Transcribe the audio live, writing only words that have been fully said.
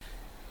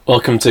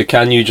Welcome to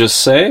Can You Just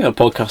Say, a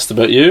podcast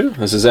about you.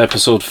 This is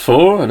episode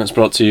 4 and it's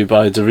brought to you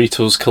by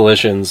Doritos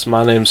Collisions.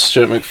 My name's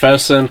Stuart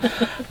McPherson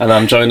and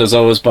I'm joined as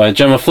always by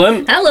Gemma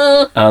Flint.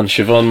 Hello. And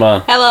Siobhan Ma.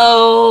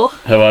 Hello.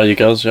 How are you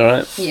girls? You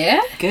alright?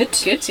 Yeah. Good.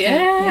 Good,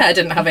 yeah. I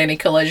didn't have any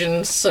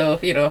collisions, so,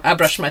 I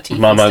brushed my teeth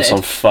My instead. mouth's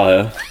on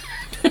fire.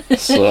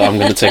 So I'm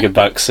going to take a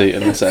back seat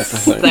in this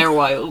episode. They're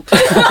wild.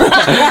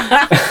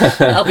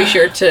 I'll be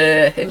sure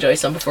to enjoy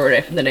some before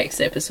the next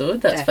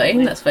episode. That's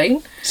Definitely. That's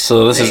fine.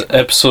 So this is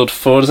episode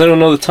 4. Does anyone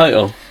know the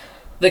title?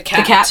 The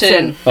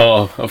Captain.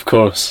 Oh, of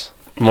course.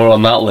 More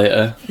on that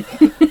later.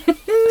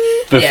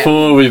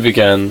 Before we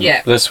begin,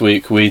 this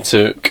week we've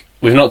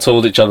not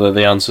told each other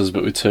the answers,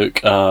 but we took,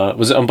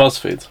 was it on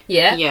BuzzFeed?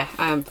 Yeah. Yeah,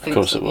 I think Of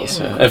course so, it was,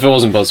 yeah. yeah. If it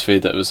wasn't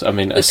BuzzFeed, it was,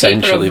 The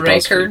essentially paper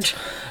of record.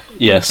 BuzzFeed.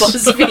 Yes.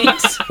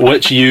 BuzzFeed.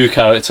 Which you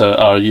character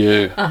are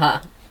you?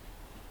 Uh-huh.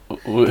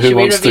 Who Should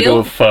we wants to reveal?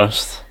 go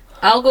first?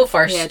 I'll go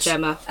first. Yeah,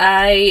 Gemma.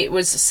 I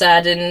was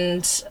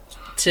saddened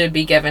to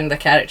be given the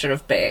character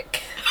of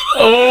Beck.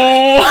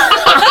 Oh!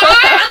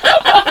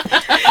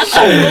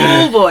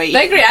 Oh boy.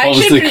 Big reaction What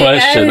was for the you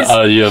question? guys.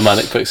 Are you a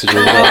manic pixie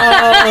dream?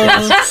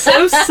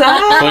 So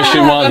sad.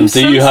 Question 1. I'm Do so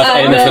you have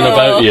sad. anything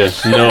about you?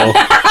 No.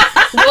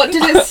 What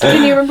did it?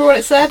 Can you remember what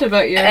it said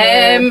about you?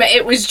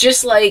 It was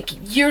just like,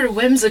 you're a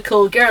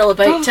whimsical girl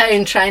about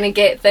town trying to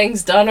get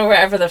things done or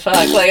whatever the fuck.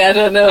 Like, I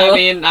don't know. I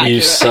mean, accurate.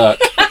 You suck.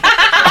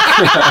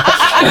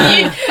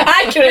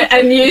 Accurate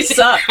and you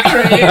suck,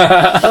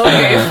 right?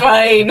 Okay,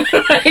 fine.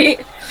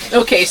 Right.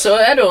 Okay, so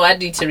I know I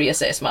need to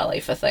reassess my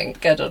life, I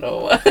think. I don't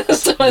know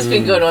what's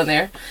been going on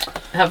there.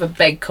 Have a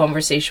big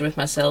conversation with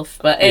myself.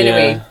 But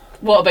anyway, Yeah.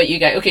 What about you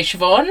guys? Okay,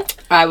 Siobhan?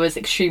 I was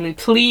extremely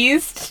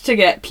pleased to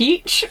get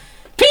Peach.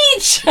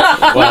 Peach!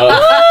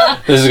 Well,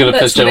 this is going to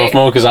piss That's Jim me. off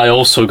more because I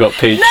also got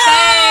Peach.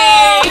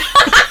 No!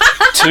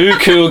 2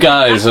 cool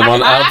guys and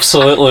one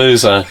absolute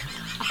loser.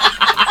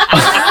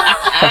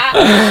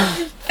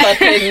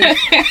 Fucking...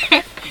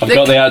 I've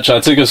got the actual. I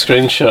took a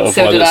screenshot of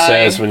So what did it I.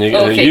 says when you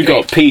Okay, you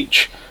got great.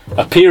 Peach.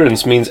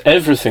 Appearance means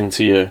everything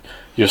to you.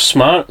 You're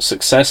smart,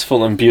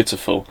 successful, and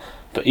beautiful.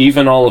 But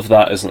even all of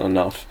that isn't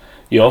enough.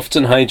 You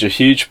often hide a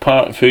huge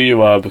part of who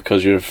you are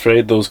because you're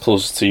afraid those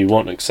closest to you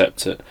won't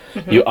accept it.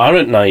 You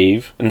aren't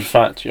naive. In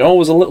fact, you're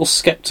always a little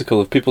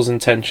skeptical of people's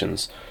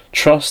intentions.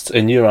 Trust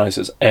in your eyes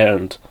is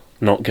earned,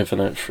 not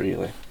given out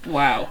freely.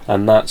 Wow.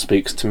 And that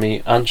speaks to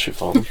me and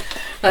Siobhan. But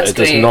That's it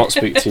does great. not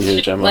speak to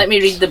you, Gemma. Let me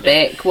read the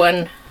Beck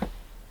one.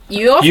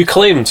 You You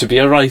claim to be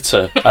a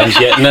writer, and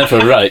yet never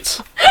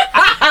write.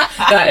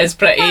 That is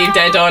pretty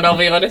dead on, I'll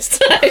be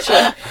honest.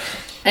 Actually.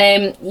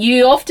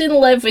 You often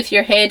live with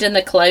your head in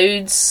the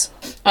clouds,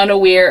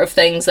 unaware of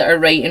things that are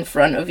right in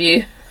front of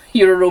you.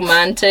 You're a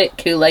romantic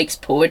who likes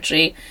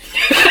poetry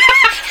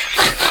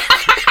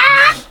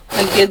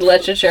and good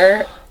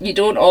literature. You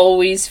don't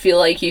always feel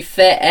like you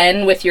fit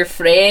in with your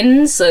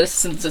friends, so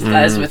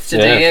as with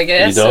today, yeah, I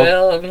guess. you don't.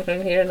 Well,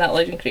 I'm hearing that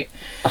loud and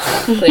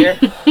clear.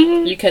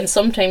 You can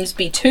sometimes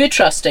be too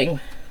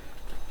trusting.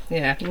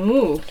 Yeah.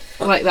 Ooh,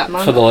 like that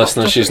man. For the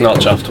listeners, she's not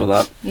chuffed with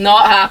that.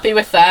 Not happy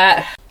with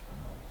that.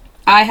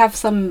 I have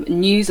some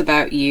news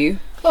about you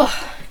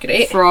Oh,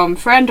 great. from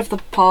friend of the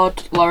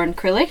pod, Lauren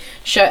Crilly.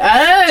 Shout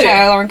out. Shout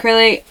out Lauren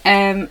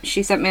Crilly.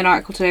 She sent me an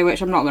article today,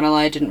 which I'm not going to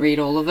lie, I didn't read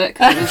all of it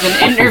because it was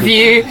an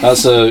interview.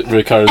 That's a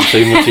recurring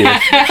theme with you.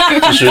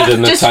 Just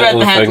reading the Just read title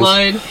the of things.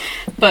 headline.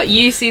 But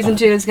You season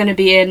 2 is going to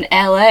be in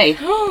LA.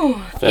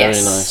 Very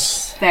Yes.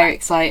 nice. Very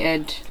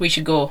excited We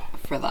should go.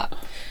 for that.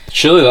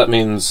 Surely that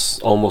means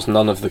almost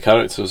none of the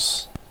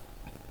characters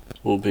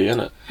will be in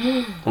it.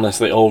 Unless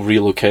they all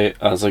relocate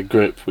as a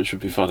group, which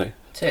would be funny.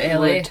 To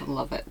LA. Would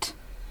love it.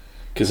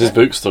 Because his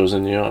bookstore's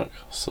in New York,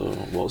 so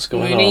what's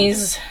going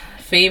Mooney's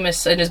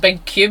famous in his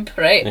big cube,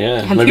 right? on? Yeah,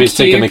 And maybe the he's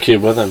taking the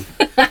cube. cube with him.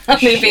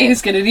 Maybe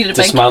he's going to need a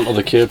Dismantle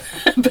the cube.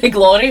 big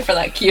lorry for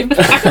that cube.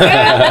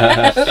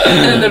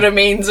 And the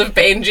remains of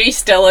Benji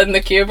still in the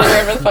cube or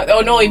whatever the fuck.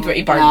 Oh no, he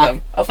burned Nah,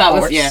 them. Of that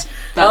course. was, yeah.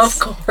 That's,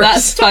 Of course.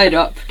 That's tied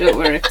up, don't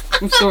worry.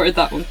 We've sorted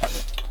that one.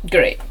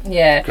 Great,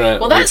 yeah. Great,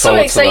 Well, look that's so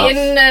forward to that.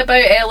 exciting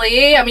about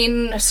LA. I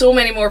mean, so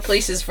many more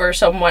places for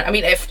someone. I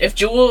mean, if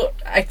Joe,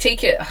 I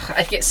take it,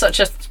 I get such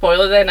a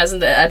spoiler then,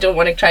 isn't it? I don't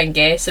want to try and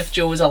guess if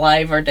Joe's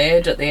alive or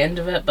dead at the end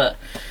of it, but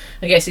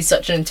I guess he's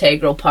such an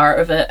integral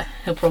part of it.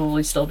 He'll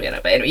probably still be in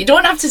it. But anyway, you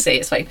don't have to say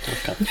it's fine.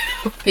 Okay.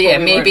 But yeah,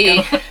 Probably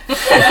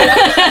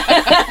maybe.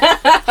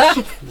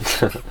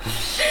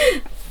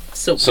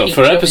 So So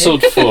for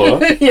episode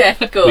 4, yeah,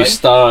 go we on.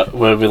 start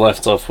where we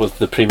left off with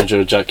the premature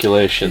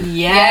ejaculation.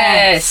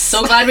 Yes,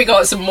 so glad we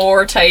got some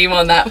more time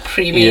on that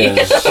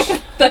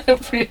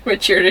that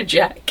premature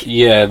Jack.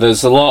 Yeah,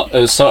 there's a lot.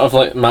 It's sort of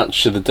like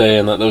match of the day,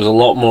 in that there was a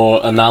lot more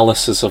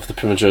analysis of the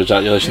premature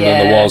ejaculation than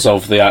there Yeah. was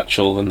of the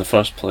actual in the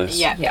first place.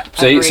 Yeah. Yeah,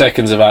 It's 8 Agreed.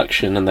 seconds of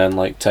action and then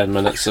like 10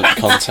 minutes of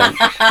content.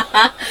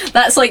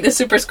 that's like the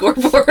super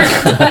scoreboard.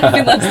 I've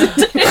been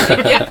listening to.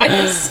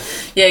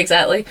 Yes. Yeah,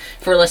 exactly.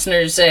 For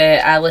listeners,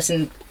 I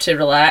listen to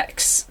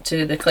Relax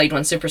to the Clyde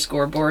One Super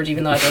Scoreboard,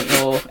 even though I don't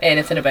know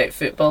anything about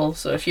football.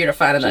 So if you're a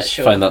fan of that Just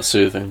show, find that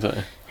soothing, don't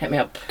you? hit me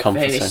up.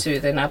 Comforting. Very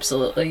soothing,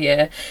 absolutely,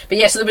 yeah. But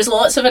yeah, so there was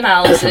lots of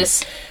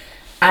analysis,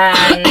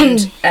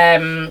 and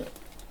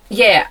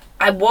yeah,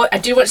 I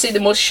do want to say the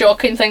most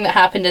shocking thing that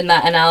happened in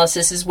that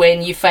analysis is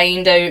when you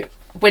find out,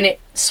 when it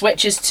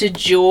switches to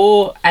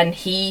Joe and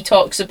he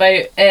talks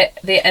about it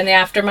in the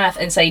aftermath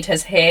inside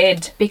his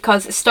head.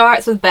 Because it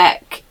starts with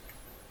Beck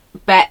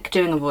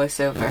doing a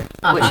voiceover,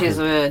 which is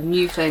a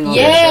new thing on the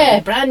Yeah,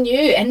 show. brand new,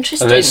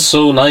 interesting. And it's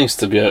so nice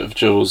to be out of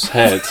Joe's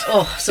head.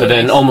 Oh, so but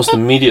then nice. almost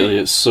immediately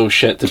it's so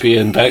shit to be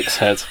in Beck's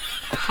head.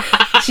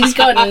 She's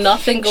got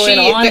nothing going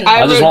on.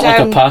 I just wrote want like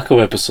down- a Paco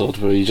episode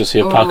where you just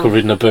hear Paco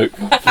reading a book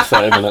for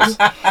 30 minutes.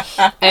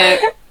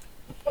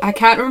 I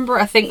can't remember.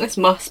 I think this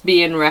must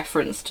be in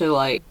reference to,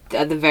 like,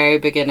 at the very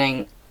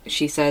beginning,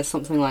 she says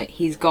something like,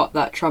 "He's got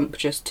that Trump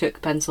just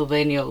took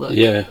Pennsylvania look."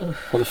 Yeah.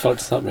 What the fuck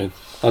does that mean?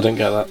 I don't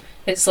get that.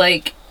 It's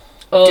like,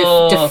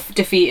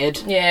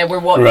 Defeated. yeah, we're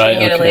watching Right,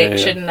 an okay,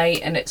 election night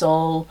and it's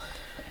all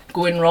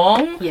going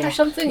wrong Yeah. or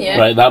something. Yeah,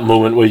 Right, that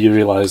moment where you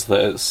realise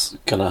that it's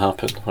gonna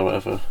happen or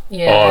whatever.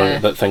 Yeah. Or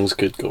that things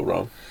could go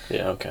wrong.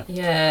 Yeah, okay.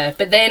 Yeah,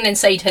 but then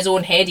inside his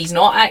own head, he's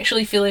not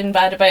actually feeling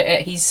bad about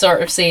it. He's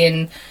sort of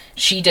saying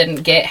she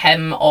didn't get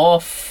him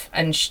off,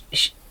 and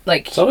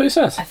like, Is that what he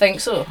says? I think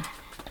so.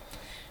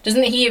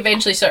 Doesn't he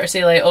eventually sort of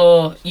say like,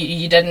 "Oh,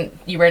 you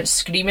weren't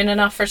screaming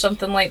enough" or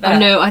something like that?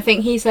 No, I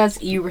think he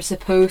says you were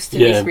supposed to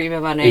be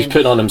screaming my name. He's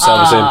putting on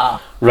himself saying,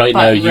 right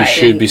now you right.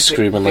 should be But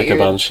screaming like a you're-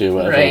 banshee or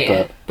whatever,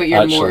 right. but you're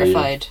actually,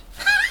 mortified.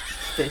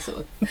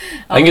 Basically.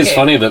 I think it's Okay.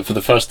 funny that for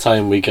the first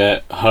time we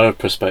get her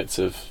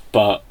perspective,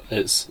 but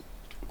it's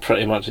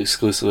pretty much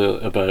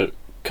exclusively about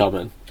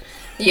coming.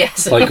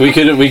 Yes. Like we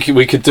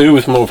could do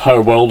with more of her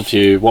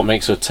worldview, what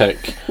makes her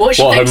tick, What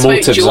she what her thinks about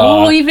motives Joe,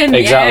 are, even,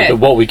 exactly. yeah. But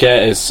what we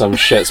get is some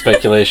shit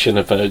speculation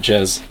about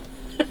Jez.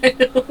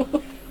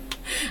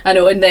 I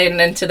know, and then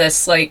into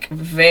this like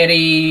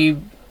very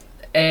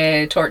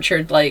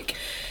tortured like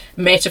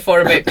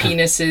metaphor about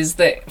penises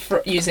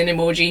that using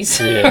emojis.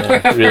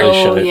 Yeah, really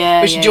shit.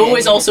 yeah. Which Joe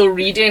is also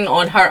reading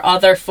on her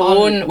other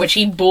phone, which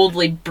he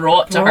boldly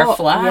brought to her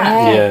flat.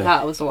 Yeah, Yeah.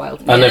 that was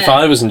wild. And if Yeah.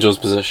 I was in Joe's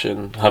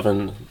position,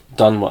 having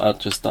done what I'd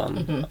just done,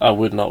 Mm-hmm. I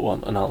would not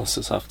want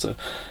analysis after.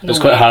 It was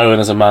quite harrowing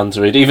as a man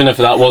to read, even if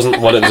that wasn't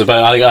what it was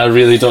about. I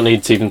really don't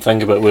need to even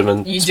think about women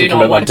You do speaking not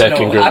about my want to dick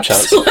in know, group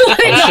absolutely chats.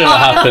 I'm sure it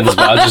happens,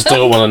 but I just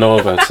don't want to know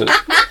about it.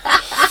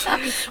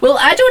 Well,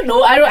 I don't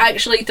know. I don't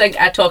actually think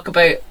I talk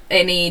about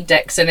any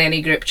dicks in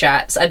any group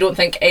chats. I don't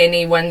think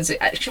anyone's.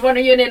 Actually, are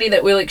you in any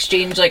that will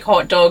exchange like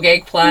hot dog,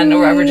 eggplant, or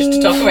whatever just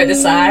to talk about the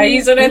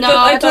size or anything No,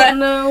 I like that? don't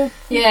know.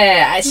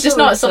 Yeah, it's just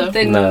don't not think so.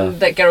 something No.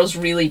 that girls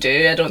really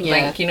do. I don't Yeah.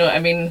 think. You know what I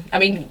mean? I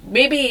mean,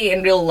 maybe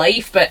in real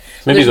life, but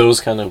Maybe there's- those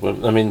kind of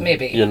women. I mean,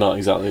 Maybe. you're not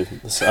exactly.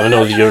 I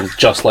know you're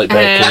just like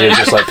Beck and you're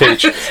just like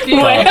Peach.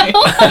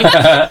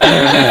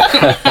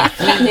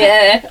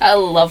 yeah, I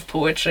love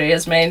poetry,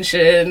 as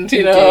mentioned.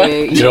 You know,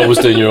 You're always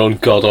doing your own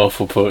god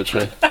awful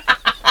poetry.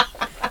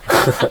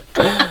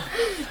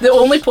 the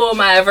only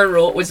poem I ever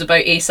wrote was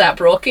about ASAP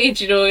Rocky.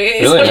 Do you know?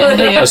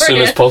 Really? As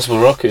soon as possible,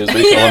 Rocky, as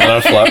we call him in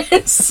our flat.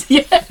 Yes.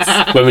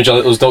 When would you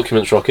like those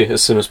documents, Rocky?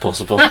 As soon as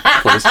possible,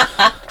 please.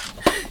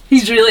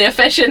 He's really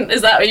efficient.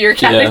 Is that what your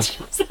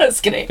character is? That's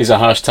great. He's a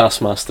harsh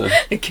taskmaster.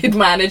 A good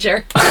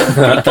manager.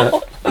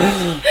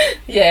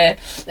 Yeah.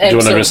 Do you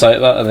want to recite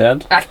that at the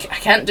end? I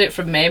can't do it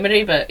from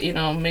memory, but you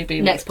know,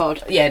 maybe Next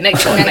pod. Yeah,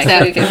 next one. Next,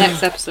 next week.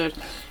 next episode.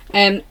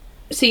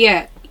 So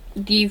yeah,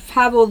 you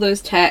have all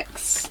those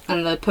texts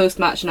and the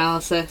post-match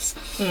analysis,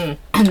 and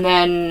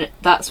then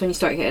that's when you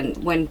start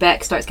getting, when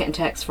Beck starts getting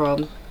texts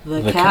from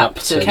the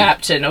captain.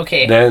 Captain.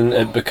 Okay. Then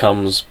it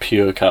becomes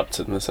pure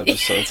captain this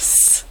episode.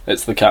 Yes.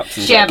 It's the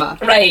captain. Gemma.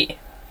 Right.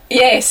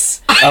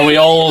 Yes. Are we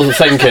all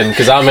thinking,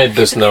 because I made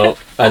this note,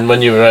 and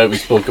when you were out we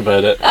spoke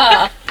about it.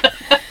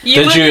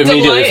 Did you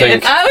immediately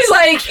think, I was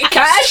like,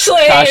 cash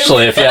slave. cash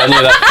slave? Yeah, I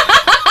knew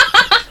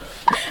that.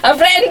 I've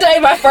written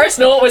down my first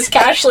note was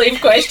cash slave ?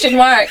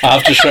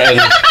 I've just written,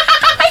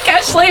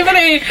 Cash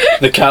slavery.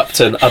 the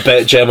captain, I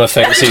bet Gemma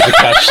thinks he's a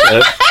cash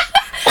slave.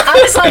 I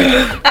was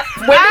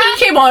like, when he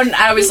came on,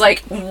 I was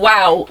like,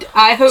 wow.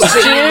 I hope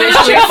that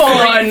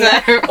You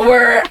and Siobhan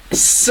were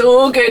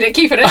so good at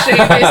keeping a straight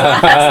face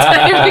last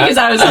time because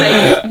I was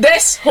like,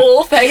 this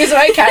whole thing is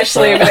about cash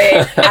slavery.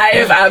 I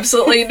have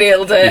absolutely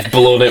nailed it. You've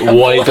blown it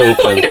wide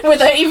open.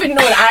 Without even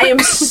knowing, I am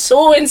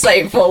so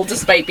insightful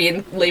despite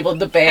being labelled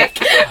the Beck.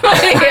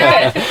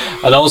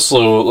 And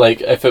also,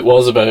 like, if it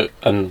was about,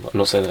 and I'm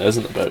not saying it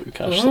isn't about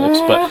cash slaves,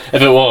 but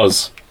if it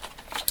was,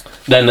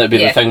 then it'd be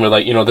Yeah. the thing where,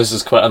 like, you know, this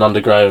is quite an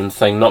underground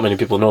thing, not many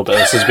people know about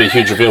this, has been a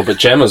huge reveal, but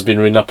Gemma's been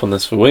reading up on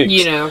this for weeks.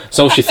 You know. It's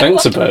all she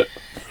thinks about.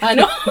 I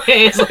know.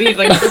 It's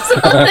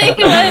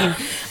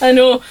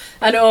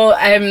I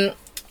know.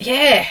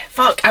 Yeah,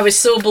 fuck, I was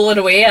so blown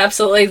away,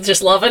 absolutely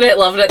just loving it.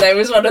 That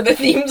was one of the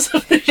themes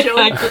of the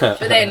show. But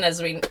then,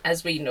 as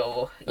we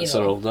know, you It's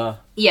our know, old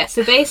Yeah,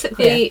 so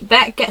basically,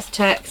 Beck gets a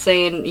text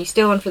saying, "You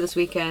still on for this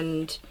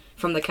weekend?"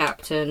 from the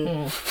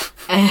captain.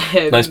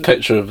 Nice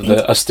picture of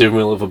a steering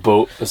wheel of a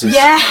boat. This is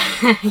Yeah,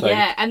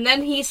 yeah. And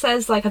then he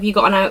says, like, "Have you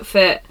got an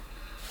outfit?"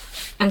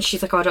 and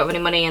she's like, "Oh, I don't have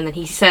any money," and then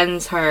he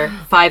sends her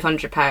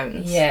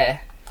 £500. Yeah.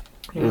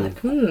 And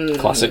you're like,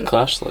 Classic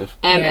Clash slave.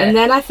 Yeah. And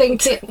then I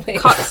think it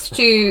cuts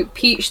to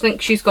Peach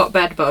thinks she's got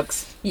bed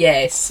bugs,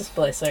 Yes,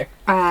 bless her.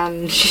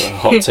 and A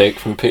hot take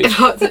from Peach.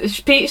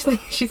 Peach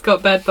thinks she's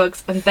got bed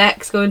bugs, and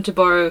Beck's going to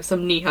borrow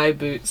some knee-high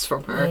boots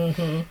from her.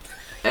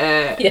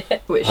 Yeah.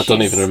 Which I don't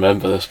she's- even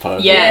remember this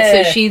part. Yeah,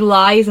 Yeah. so she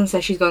lies and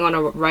says she's going on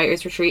a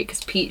writer's retreat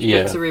because Peach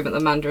Yeah. books a room at the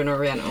Mandarin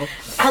Oriental.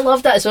 I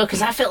love that as well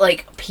because I felt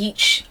like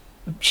Peach,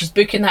 she's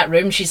booking that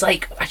room. She's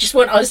like, I just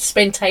want us to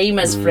spend time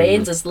as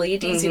friends, as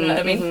ladies. You know what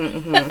I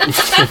mean?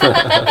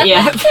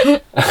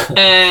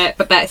 Yeah.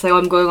 But Beck's like, oh,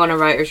 I'm going on a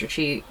writer's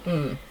retreat.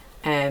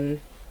 And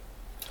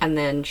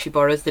then she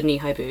borrows the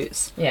knee-high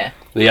boots. Yeah.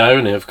 The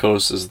irony, of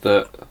course, is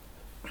that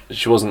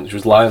she was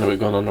lying about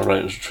going on a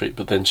writer's retreat,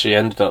 but then she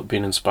ended up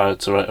being inspired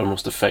to write her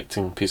most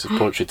affecting piece of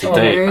poetry to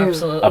date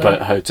Absolutely.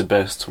 about how to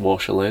best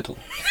wash a ladle.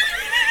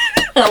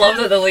 I love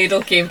that the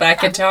ladle came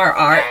back into her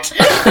art.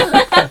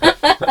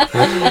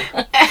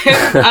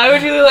 I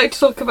would really like to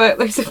talk about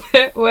there's a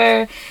bit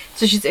where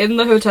so she's in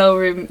the hotel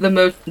room,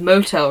 the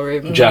motel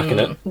room, Jacking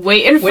it.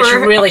 waiting for Which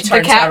really the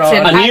turns her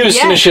captain. on. I knew And as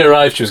soon as she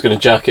arrived she was going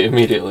to jack it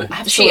immediately. she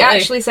Absolutely.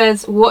 actually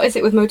says, "What is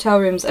it with motel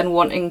rooms and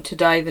wanting to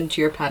dive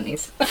into your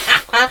panties?"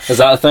 Is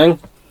that a thing?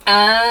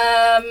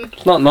 Um,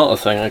 It's not a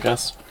thing, I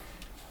guess.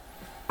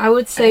 I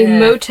would say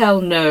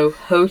motel, no.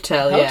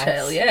 Hotel, yes.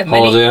 hotel, yeah.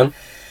 Holiday Inn.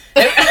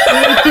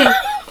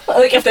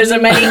 Like if there's a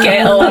mini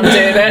kettle, I'm doing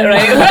it,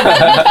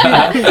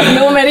 right?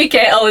 No mini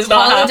kettle is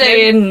not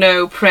Holiday Inn,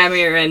 no.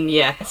 Premier Inn,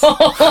 yes.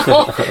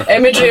 happening.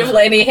 Imagery of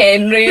Lenny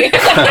Henry.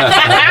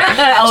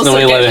 There's no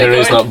way Lenny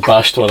Henry's not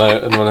bashed one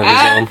out in one of his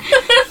own.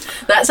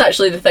 That's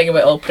actually the thing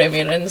about all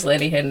Premier Inns.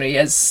 Lenny Henry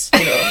is,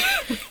 you know,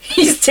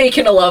 he's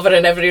taken a lover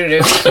in every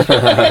room.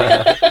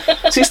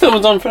 Is he still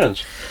with Don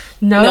French?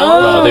 No.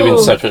 Oh, they've been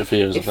separate for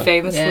years, I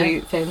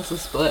think. Famously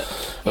split.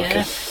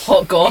 Yeah.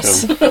 Hot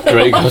goss.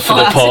 Great good for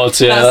the pod,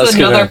 yeah. That's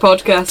another gonna-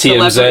 podcast.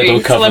 TMZ will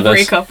cover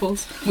Celebrity this.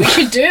 couples. We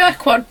should do a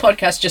quad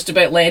podcast just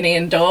about Lenny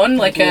and Don,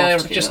 like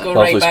Love to do just that. go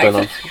Lovely right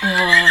back.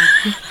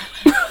 spin-off.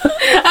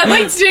 I'd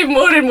like to do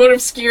more and more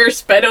obscure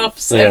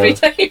spin-offs Yeah. every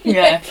time.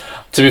 Yeah.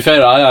 To be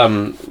fair, I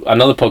am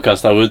another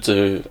podcast I would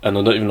do, and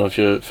I don't even know if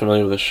you're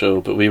familiar with this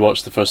show, but we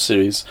watched the first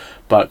series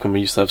back when we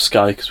used to have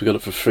Sky because we got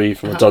it for free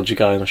from a dodgy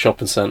guy in a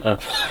shopping centre.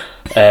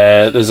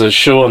 There's a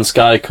show on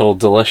Sky called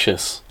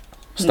Delicious,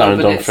 starring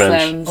No, but Don it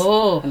French, sounds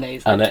Oh,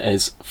 amazing. and it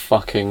is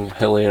fucking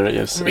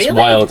hilarious. It's Really?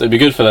 wild. It'd be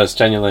good for this,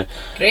 genuinely.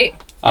 great.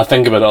 I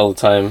think about it all the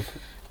time.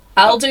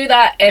 I'll do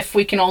that if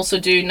we can also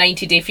do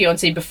 90 Day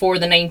Fiancé before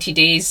the 90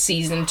 Days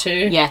season 2.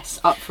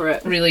 Yes, up for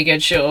it. Really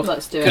good show.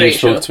 Let's do You it. Great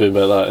spoke show. to me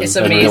about that It's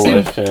in real amazing.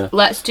 life, yeah.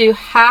 Let's do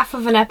half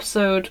of an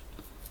episode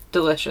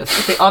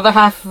Delicious. The other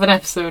half of an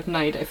episode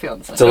 90 Day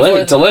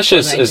Fiancé.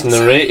 Delicious is before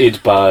the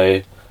narrated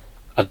by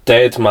a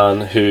dead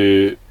man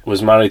who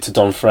was married to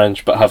Don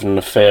French but having an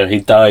affair. He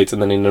died,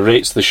 and then he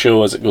narrates the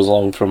show as it goes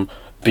along from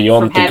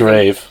beyond From the heaven.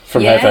 grave,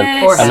 from Yes.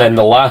 heaven. Or And then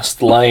the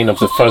last line of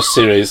the first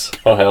series,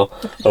 oh hell,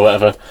 or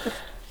whatever.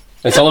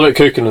 It's all about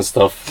cooking and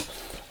stuff.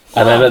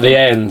 And then at the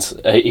end,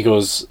 he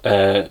goes,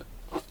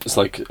 it's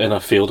like in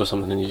a field or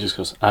something, and he just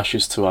goes,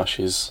 ashes to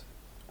ashes,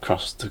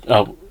 crust to...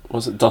 Oh,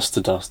 was it dust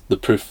to dust? The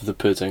proof of the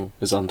pudding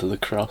is under the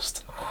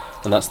crust.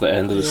 And that's the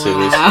end of the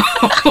series.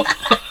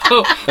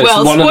 It's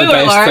Well, one of the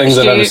spoiler best alert, things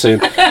I've ever Stu.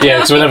 seen.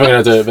 Yeah, so we're never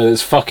going to do it, but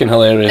it's fucking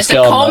hilarious. It's a Get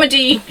on that.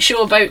 comedy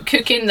show about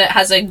cooking that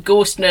has a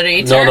ghost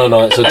narrator.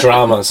 No, it's a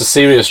drama. It's a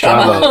serious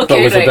drama, Drama, but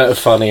okay, with right. a bit of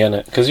funny in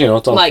it. Because, you know,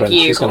 Don Like French,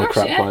 you, he's of going to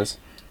course, crack yeah. wise.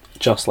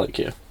 Just like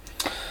you.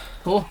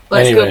 Oh,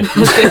 Let's Anyway. go.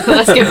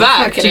 Let's get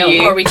back fucking to hell,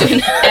 you. what are we doing?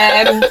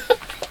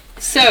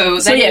 So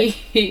So, then yeah.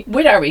 he-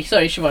 Where are we?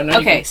 Sorry, Siobhan.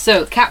 Okay,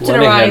 so Captain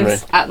Lenny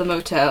arrives Henry. at the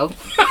motel.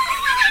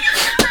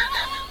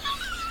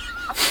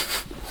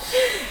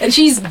 And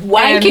she's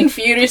wanking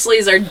furiously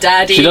as her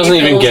daddy. She doesn't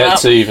even fills get up.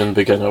 to even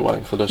begin her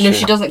wank, does she? No,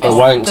 she doesn't, Her 'cause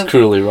wank's the-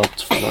 cruelly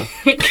robbed from her.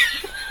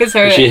 Is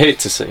her Which you hate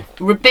to see.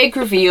 big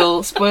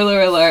reveal?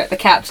 Spoiler alert: the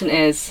captain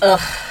is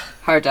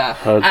her dad.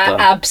 Heard I that.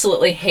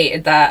 absolutely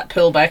hated that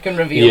pullback and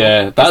reveal.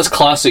 Yeah, that's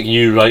classic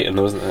you writing,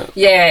 though, isn't it?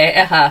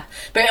 Yeah,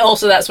 But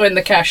also, that's when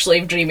the cash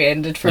slave dream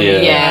ended for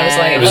me. Yeah. I was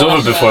like, It was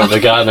over before it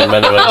began in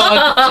many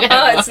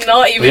ways. it's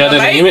not even We had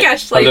about any,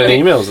 cash had slave.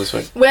 any emails this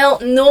week? Well,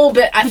 no,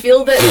 but I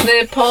feel that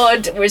the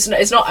pod was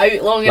it's not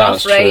out long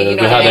That's enough, right? true. You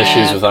know, we had yeah.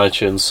 issues with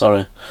iTunes,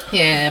 sorry.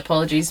 Yeah,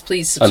 apologies.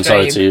 Please I'm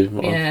subscribe. sorry to you.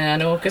 Well, Yeah, I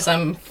know, because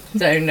I'm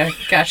down a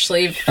cash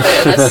slave.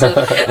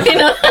 So, you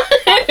know.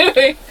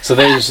 Anyway. So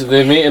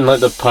they meet in like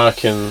the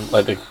parking,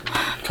 like the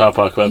car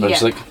park, or whatever. And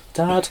she's Yeah. like,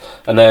 Dad,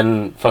 and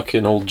then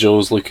fucking old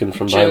Joe's looking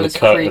from behind Joe's the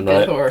curtain, creepy. Of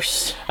right?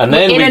 course. And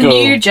then in we a go.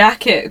 new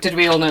jacket. Did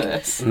we all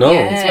notice? No.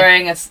 Yeah. He's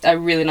wearing a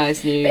really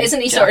nice new. But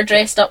isn't he jacket. sort of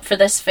dressed up for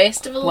this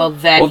festival? Well,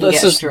 then Well, he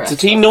this gets is. dressed.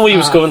 Did he know he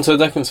was going to a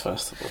Dickens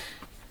festival?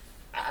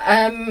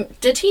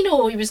 did he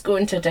know he was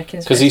going to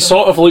Dickens? Because he Festival?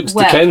 sort of looks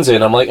Well-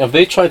 Dickensian. I'm like, have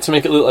they tried to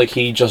make it look like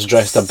he just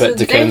dressed a bit So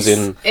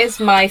Dickensian This is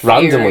my theory.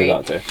 randomly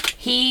that day?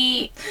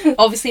 He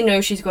obviously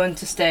knows she's going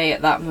to stay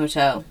at that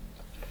motel.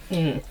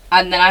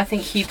 And then I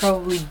think he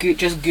probably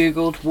just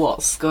Googled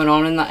what's going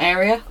on in that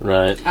area,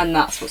 Right. and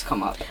that's what's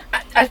come up.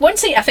 I won't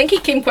say, I think he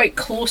came quite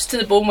close to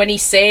the bone when he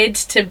said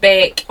to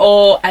Beck,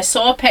 "Oh, I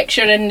saw a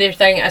picture in their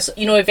thing."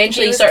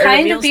 Eventually he sort of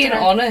kind reveals of being to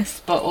her.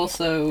 honest, but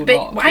also But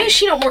not. why is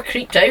she not more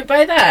creeped out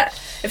by that?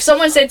 If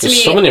someone said to There's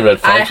me, so many red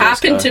flags "I with this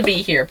happened guy." to be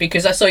here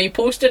because I saw you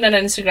posted an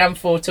Instagram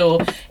photo,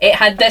 it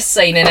had this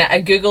sign in it,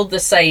 I googled the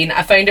sign,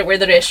 I found out where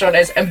the restaurant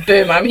is, and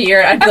boom, I'm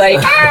here," I'd be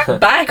like,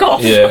 back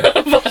off, Yeah.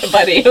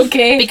 buddy,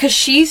 okay? Because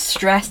she's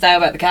stressed out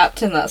about the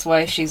captain, that's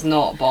why she's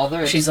not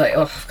bothered. She's like,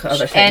 "Oh, I've got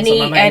other things on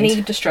my mind."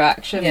 any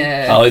distraction. Yeah.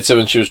 I liked it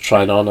when she was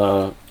trying on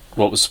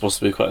what was supposed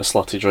to be quite a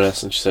slutty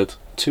dress, and she said,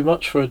 "Too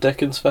much for a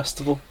Dickens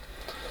festival?"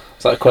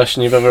 Is that a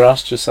question you've ever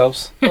asked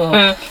yourselves?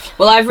 Oh.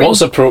 Well, I've written.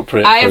 What's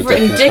appropriate I've for a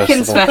written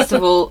Dickens festival?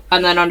 Festival,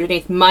 and then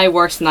underneath my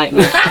worst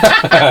nightmare.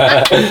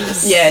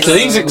 Yes. Do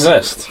these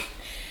exist?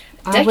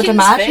 I would Dickens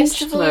imagine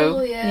Festival,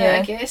 so. yeah,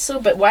 I guess so.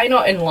 But why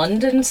not in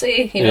London?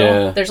 Say, you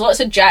know, Yeah. there's lots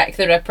of Jack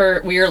the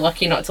Ripper. We're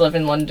lucky not to live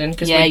in London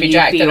because Yeah, we'd be you'd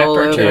Jack be the all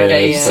Ripper over tour it,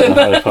 guys. yeah.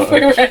 Harry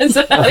Potter. Whereas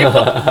Harry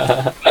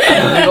Potter.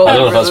 I don't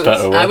know if that's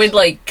better or worse. I would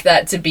like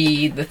that to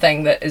be the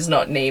thing that is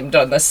not named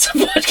on this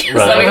podcast.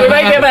 Right. I mean, we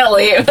might be a bit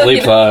late. but, Bleep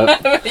you know.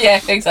 that.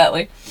 Yeah,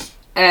 exactly.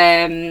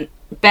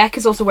 Beck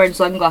is also wearing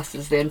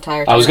sunglasses the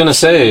entire time. I was going to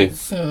say,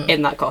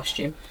 in that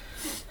costume.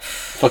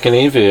 fucking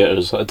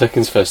aviators at a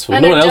Dickens festival.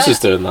 And No her one else dad- is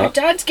doing Her that.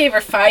 dad gave her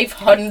 $500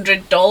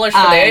 for the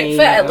I outfit.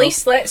 At know.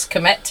 least let's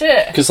commit to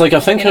it. Because, like, I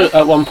think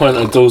at one point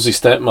a dozy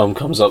stepmom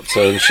comes up to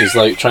her and she's,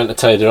 like, trying to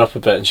tidy her up a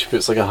bit and she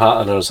puts, like, a hat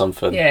on her or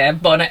something. Yeah,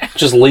 bonnet.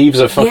 Just leaves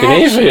her fucking she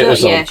aviators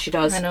does, on. yeah, she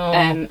does. I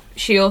know.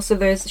 She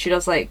also she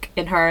does like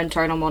in her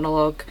internal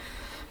monologue.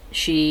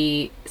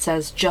 She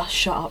says, "Just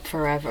shut up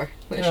forever,"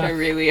 which I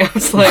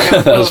was like,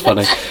 That was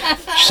funny.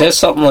 She says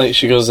something like,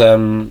 she goes,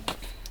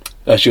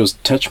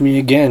 "Touch me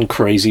again,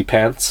 crazy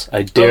pants.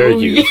 I dare Oh,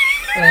 you."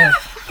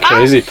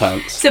 Crazy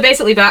pants. So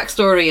basically,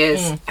 backstory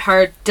is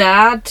her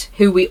dad,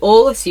 who we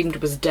all assumed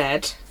was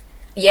dead.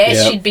 Yes,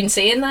 Yeah. she'd been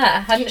saying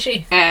that, hadn't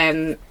she?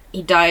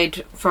 He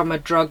died from a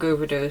drug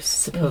overdose,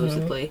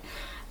 supposedly.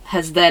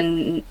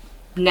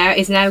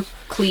 Is now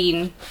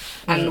clean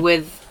and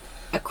with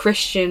a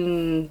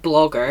Christian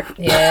blogger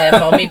Yeah,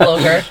 mommy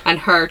blogger. and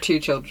her 2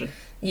 children.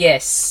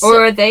 Yes.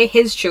 Or are they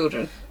his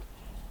children?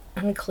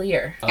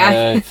 Unclear.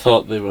 I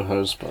thought they were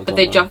hers, but I But don't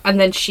they know. and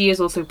then she is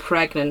also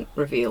pregnant.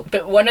 Reveal.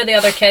 But one of the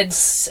other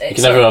kids. You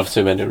can never have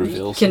too many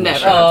reveals. Can in the never.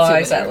 show. Oh, Absolutely.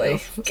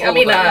 exactly. It's I all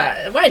mean,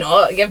 about why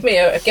not? Give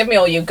me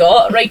all you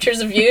got.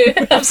 Writers of you,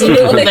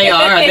 absolutely. They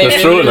are. They're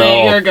throwing it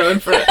all. They're going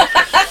for it.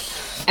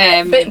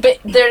 But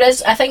there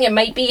is. I think it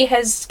might be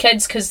his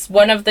kids because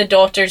one of the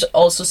daughters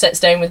also sits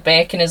down with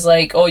Beck and is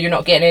like, "Oh, you're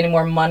not getting any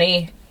more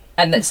money,"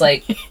 and it's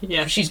like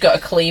yeah, she's got a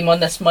claim on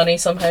this money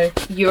somehow.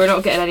 you're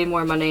not getting any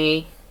more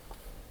money.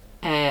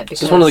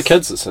 Because It's one of the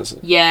kids that says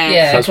it. Yeah,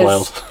 Yeah. That's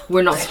because wild.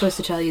 we're not supposed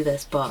to tell you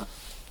this, but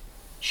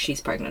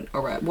she's pregnant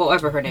or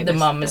whatever her name The is.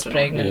 mum I is don't know.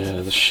 pregnant.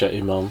 Yeah, the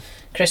shitty mum.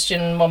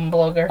 Christian mum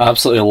blogger.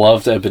 Absolutely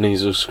loved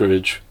Ebenezer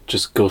Scrooge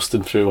just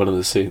ghosting through one of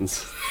the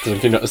scenes.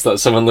 Did you notice that?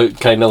 Someone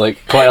looked kind of like,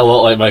 quite a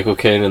lot like Michael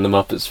Caine in the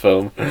Muppets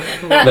film.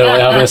 They're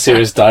like having a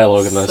serious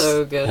dialogue in this.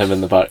 So good. Him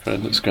in the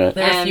background, it's great.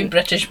 There are a few Um,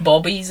 British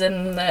bobbies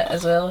in that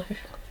as well.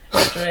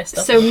 Dressed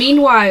up. So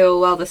meanwhile,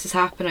 while this is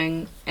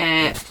happening,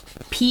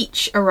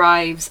 Peach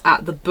arrives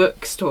at the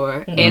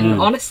bookstore in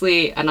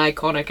honestly an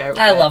iconic outfit.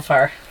 I love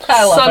her.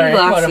 I love her.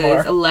 More and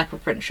Sunglasses, a more.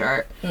 leopard print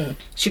shirt.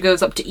 She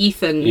goes up to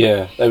Ethan.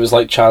 Yeah, it was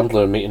like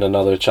Chandler meeting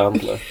another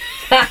Chandler.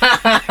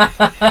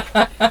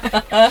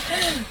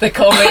 The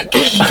comic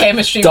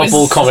chemistry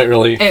Double was comic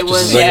relief. It Just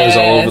was- zingers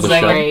all over the zingers.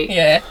 show. Great.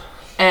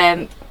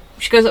 Yeah.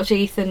 She goes up to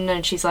Ethan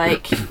and she's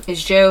like,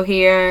 "Is Joe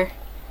here?"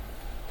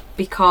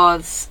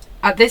 Because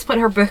at this point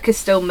her book is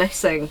still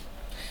missing.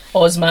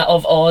 Ozma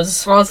of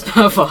Oz.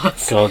 Rosma of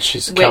Oz. God,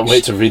 can't Which-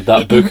 wait to read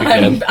that book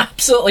again. I'm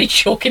absolutely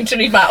choking to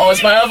read my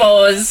Ozma of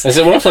Oz. Is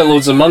it worth like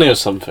loads of money or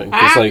something?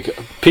 Because like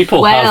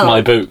people have Well-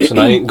 my books and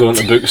I ain't going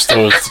to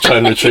bookstores to try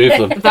and retrieve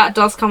them. That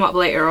does come up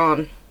later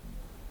on.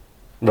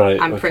 Right.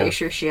 I'm okay. pretty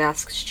sure she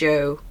asks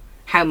Joe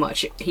how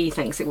much he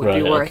thinks it would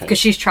Right, be worth okay. because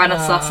she's trying to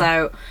suss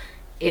out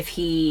if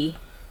he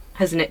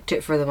has nicked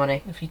it for the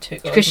money. If you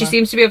took Because she Ozma.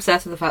 seems to be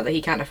obsessed with the fact that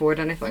he can't afford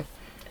anything.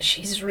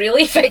 She's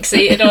really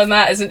fixated on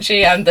that, isn't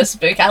she? And this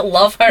book, I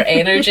love her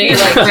energy.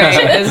 Like,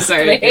 it's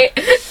Very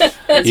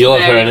great. You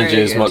love her very, energy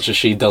very as good. much as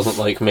she doesn't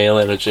like male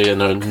energy in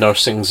her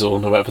nursing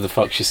zone or whatever the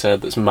fuck she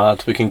said. That's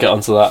mad. We can get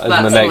onto that in the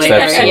That's next later,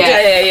 episode.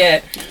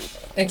 Yeah.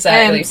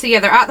 Exactly. So yeah,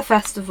 they're at the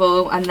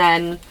festival and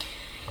then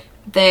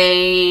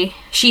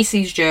she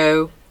sees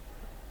Joe.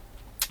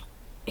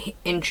 He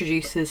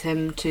introduces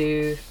him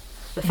to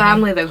the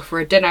family. They go for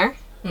a dinner.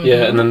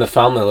 Yeah, and then the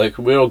family, like,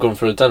 we're all going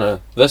for a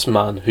dinner. This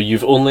man, who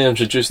you've only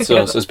introduced to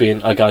us as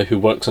being a guy who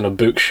works in a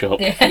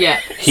bookshop, Yeah,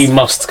 he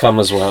must come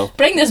as well.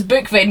 Bring this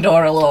book vendor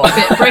along.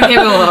 bring him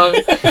along.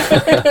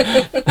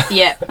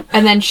 Yeah,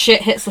 and then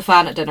shit hits the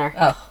fan at dinner.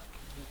 Oh.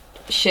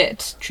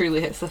 Shit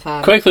truly hits the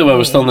fan. Quickly, while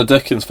we're still on the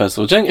Dickens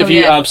Festival, do you think if Oh,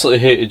 you yeah. absolutely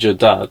hated your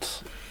dad,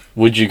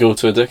 would you go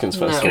to a Dickens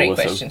No. Festival Great with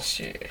question, him?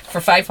 Stu. For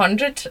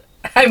 500?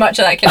 How much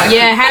of that can I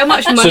Yeah, how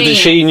much money? So did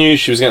she knew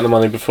she was getting the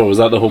money before? Was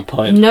that the whole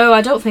point? No,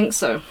 I don't think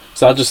so.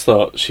 So I just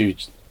thought she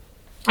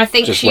I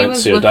think just she went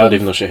was to her looking. dad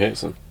even though she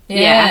hates him.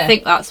 Yeah, I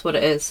think that's what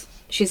it is.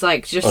 She's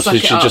like, just Or suck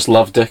she it up. just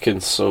loved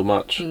Dickens so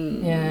much.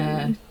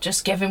 Yeah.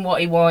 Just give him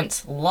what he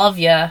wants. Love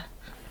ya.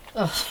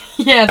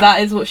 Yeah,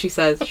 that is what she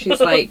says. She's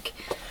like,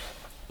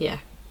 yeah.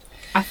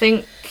 I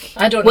think.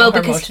 I don't know Well,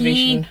 her because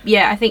motivation.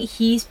 I think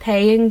he's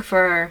paying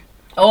for.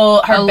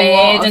 Oh, her a bed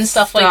lot of and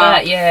stuff like stuff.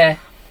 that, yeah.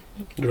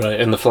 Right,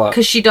 in the flat.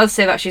 Because she does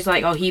say that she's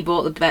like, oh, he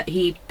bought the bed.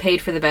 He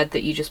paid for the bed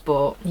that you just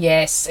bought,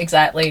 Yes,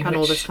 exactly. and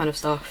all which- this kind of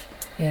stuff.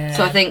 Yeah.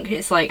 So I think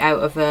it's like out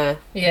of a.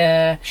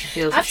 Yeah. She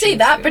feels. I'd say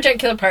that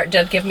particular part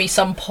did give me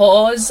some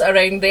pause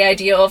around the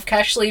idea of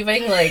cash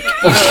leaving. Like,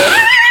 you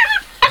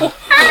know,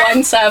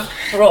 once I've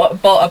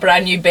bought a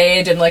brand new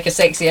bed and like a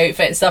sexy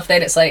outfit and stuff,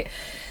 then it's like,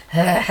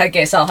 I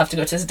guess I'll have to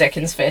go to the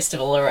Dickens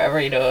festival or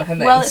whatever, you know, and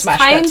then Well, it's smash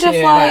kind that of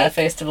to like- a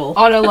festival.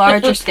 on a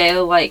larger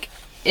scale, like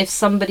if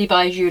somebody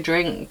buys you a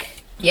drink,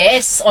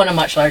 Yes, on a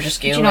much larger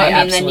scale. do you know what right,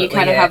 I mean? Then you absolutely,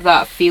 kind of yeah. have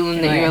that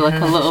feeling that you're like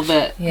a Right, little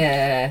bit.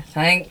 Yeah,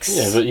 thanks.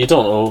 Yeah, but you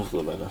don't owe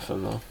them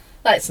anything though.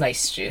 That's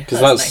nice, Stu. Because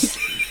That's that's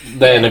nice.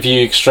 then if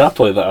you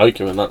extrapolate that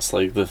argument, that's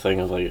like the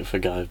thing of like if a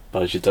guy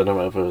buys you dinner or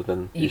whatever,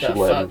 then You you should gotta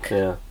let fuck. him.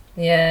 Yeah.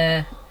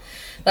 Yeah.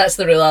 That's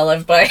the rule I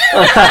live by.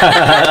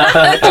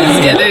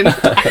 Just kidding.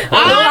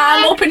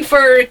 I'm open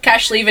for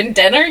cash leaving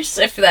dinners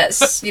if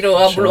that's, you know,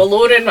 I'm Sure.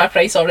 lowering my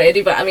price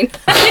already, but I mean,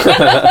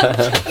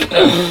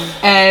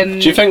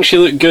 Do you think she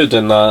looked good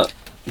in that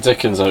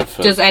Dickens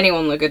outfit? Does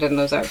anyone look good in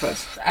those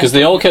outfits? Because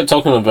they all kept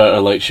talking about her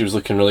like she was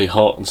looking really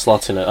hot and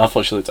slutty in it. I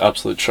thought she looked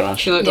absolute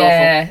trash. She looked awful.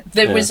 yeah,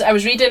 there Yeah. was. I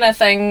was reading a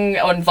thing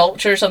on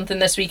Vulture or something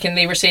this week, and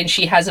they were saying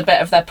she has a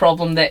bit of that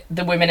problem that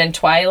the women in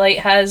Twilight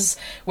has,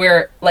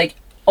 where like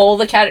all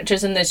the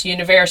characters in this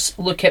universe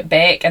look at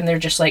Beck and they're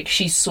just like,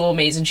 she's so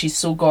amazing, she's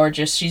so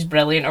gorgeous, she's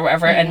brilliant, or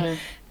whatever, and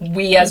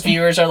we as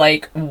viewers are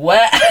like,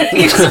 what?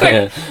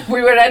 Yeah.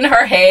 We were in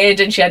her head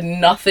and she had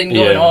nothing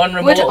going Yeah. on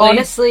remotely. Would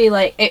honestly,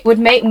 like, it would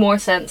make more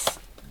sense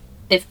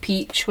if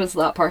Peach was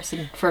that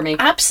person for me.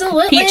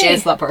 Absolutely. Peach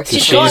is that person.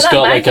 She's She's got that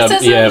got like a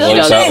magnetism, yeah, well,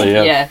 doesn't exactly,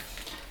 yeah. Yeah.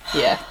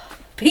 Yeah.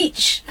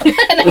 Peach.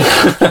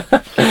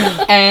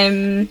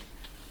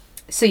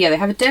 So yeah, they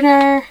have a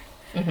dinner.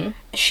 Mhm.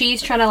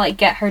 She's trying to like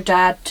get her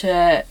dad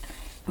to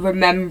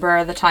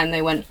remember the time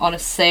they went on a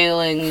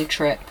sailing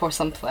trip or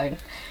something.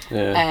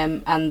 Yeah.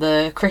 And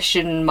the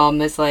Christian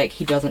mum is like,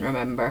 he doesn't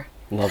remember.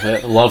 Love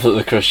it. Love that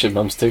the Christian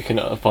mum's taking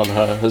it upon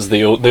her as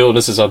the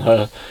onus is on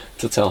her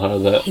to tell her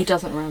that. He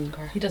doesn't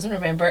remember. He doesn't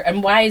remember.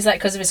 And why is that?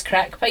 Because of his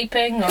crack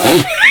piping? Or?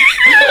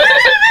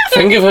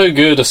 Think of how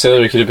good a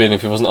sailor he could have been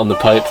if he wasn't on the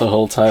pipe the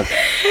whole time.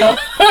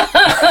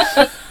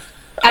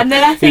 And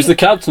then I He was think,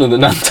 the captain of the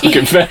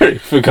Nantucket Ferry.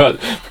 For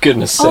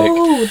goodness sake.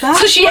 oh,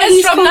 that's So she why is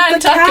he's from called the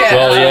Nantucket.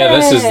 Well, yeah,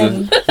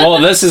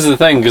 captain. this is the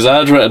thing because I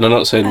had written a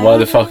note saying why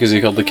the fuck is he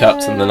called the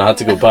captain, and I had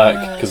to go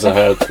back because I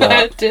heard I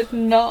that, did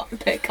not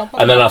pick up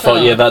on and then I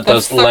thought, yeah, that The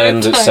does third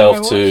lend time I itself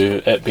watched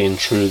to it being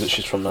true that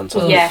she's from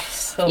Nantucket.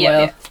 Yes. Oh, yeah,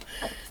 well. yeah.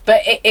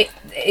 But it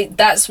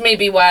that's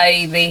maybe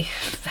why they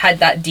had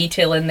that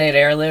detail in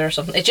there earlier or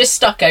something. It just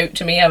stuck out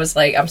to me. I was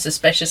like, I'm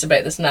suspicious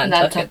about this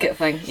Nantucket. Nantucket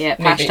thing. Yeah.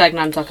 Maybe. Hashtag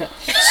Nantucket.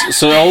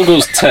 So all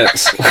those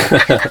tits,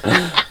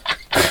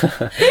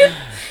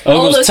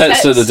 all those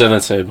tits at the dinner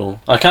table.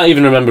 I can't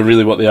even remember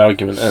really what the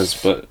argument is,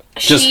 but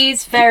just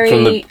She's from very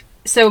the-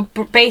 so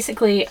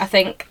basically I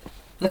think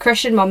the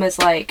Christian mum is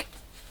like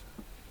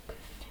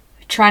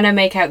trying to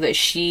make out that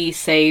she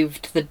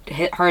saved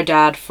her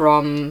dad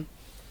from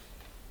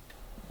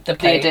The the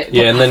pipe.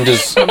 yeah, and then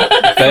does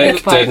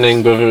Beck pipe.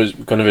 deadening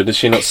Guinevere? Did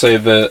she not say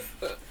that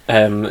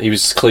he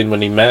was clean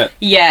when he met?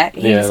 he Yeah,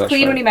 was that's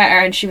clean when right. he met her,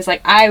 and she was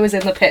like, I was in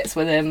the pits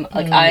with him,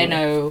 like I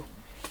know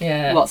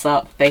Yeah. what's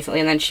up,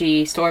 basically. And then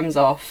she storms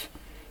off,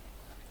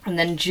 and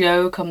then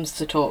Joe comes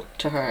to talk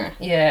to her.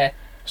 Yeah.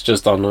 It's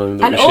just unknown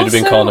that And we should have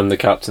been also- calling him the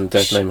captain,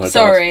 deadening her dad.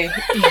 Sorry.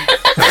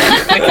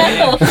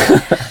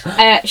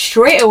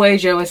 Straight away,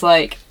 Joe is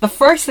like, the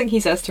first thing he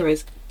says to her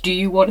is, "Do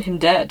you want him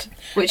dead?"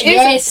 Which is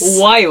Yes.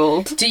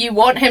 wild. Do you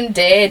want him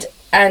dead?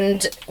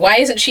 And why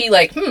isn't she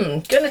like,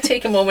 gonna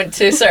take a moment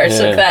to sort of Yeah.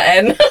 soak that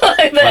in?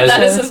 Like, Why is that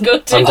it- is as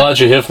good to I'm glad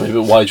you're here for me,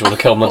 but why do you want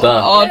to kill my dad?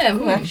 Odd Yeah,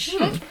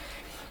 question.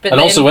 But And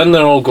then- also, when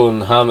they're all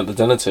going ham at the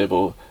dinner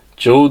table,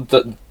 Joe,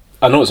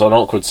 I know it's an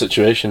awkward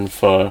situation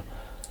for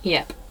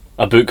Yeah.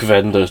 a book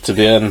vendor to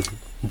be in,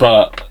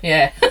 but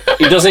yeah.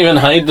 he doesn't even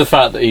hide the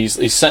fact that he's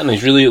sitting,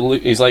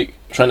 he's like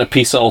trying to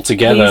piece it all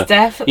together. He's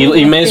definitely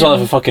He may as well have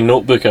a looking- fucking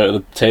notebook out of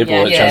the table, Yeah,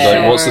 like, trying to be yeah.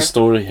 like, what's the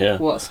story here?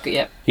 What's good?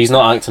 Yeah. He's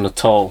not acting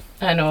at all.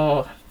 I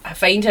know. I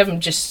find him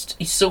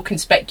he's so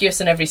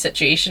conspicuous in every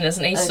situation,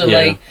 isn't he? So Yeah.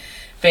 like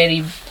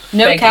very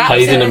No big- caps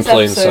Hiding in this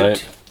plain episode.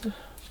 sight.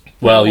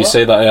 Well, you What?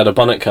 say that I had a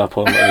bunnet cap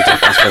on at the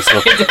Dickens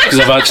Festival because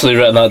I've actually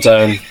written that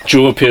down.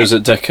 Joe appears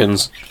at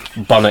Dickens,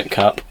 bunnet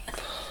cap.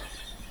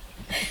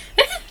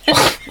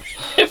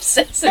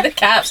 obsessed with the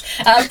caps.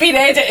 I've been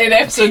editing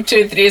episode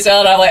 2 and 3 as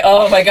well, and I'm like,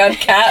 oh my god,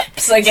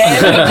 caps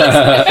again.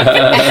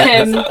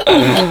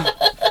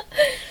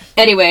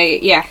 Anyway,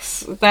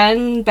 yes.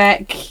 Then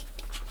Beck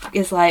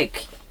is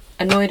like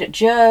annoyed at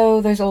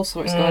Joe. There's all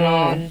sorts going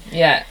on.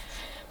 Yeah.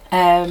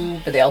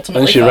 But they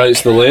ultimately And she fuck.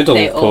 writes the ladle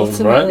They poem,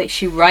 ultimately, right?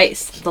 she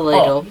writes the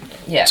ladle.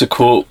 Yeah. To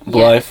quote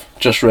Blythe,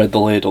 just read the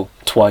ladle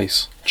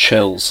twice.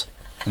 Chills.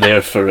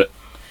 There for it.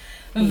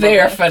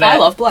 There for it. I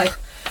love Blythe.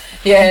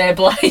 Yeah,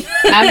 Blythe.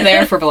 I'm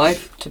there for Blythe,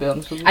 to be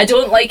honest with you.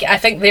 I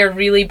think they're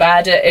really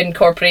bad at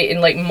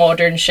incorporating like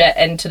modern shit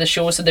into the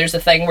show. So there's a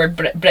thing where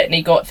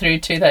Britney got through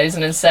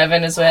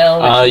 2007 as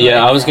well.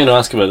 Yeah, I was going to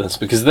ask about this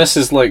because this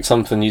is like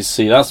something you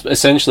see. That's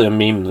essentially a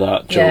meme,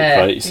 that joke,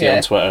 right? You see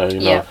on Twitter, you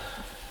know. Yeah.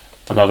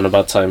 I'm having a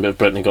bad time, but if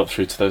Britney got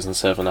through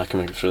 2007, I can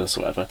make it through this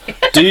or whatever.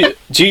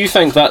 Do you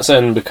think that's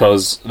in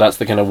because that's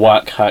the kind of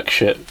whack hack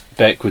shit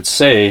Beck would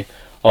say,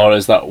 or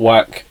is that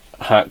whack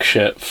hack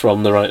shit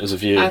from the writers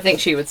of You? I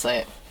think she would say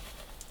it.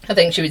 I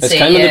think she would It's say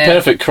kind of the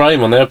perfect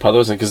crime on their part,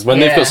 isn't it? Because when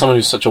they've got someone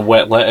who's such a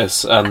wet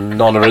lettuce and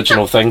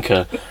non-original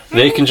thinker,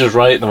 they can just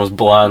write the most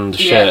bland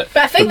shit.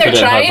 But I think and they're put it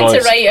in her trying to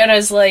voice. write her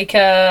as like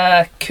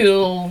a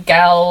cool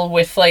gal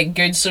with like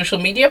good social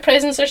media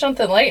presence or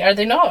something. Like, are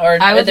they not? Or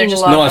I would they're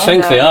just love- No, I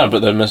think they no. are,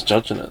 but they're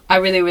misjudging it. I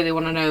really, really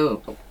want to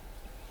know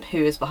who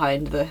is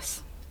behind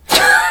this.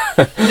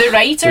 the We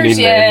writers?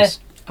 need Yeah. names.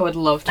 I would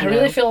love to I know.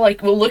 really feel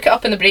like we'll look it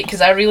up in the break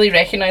because I really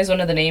recognise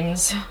one of the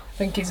names.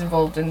 I think he's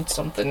involved in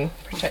something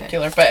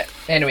particular. But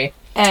anyway,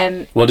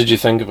 What did you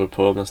think of her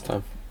poem this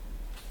time?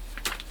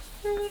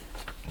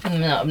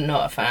 I'm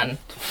not a fan.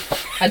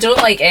 I don't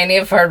like any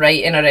of her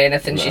writing or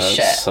anything. No, She's it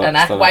shit. sucks, And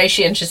doesn't why it? is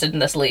she interested in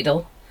this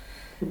ladle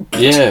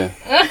Yeah.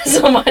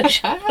 so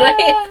much?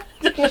 Right?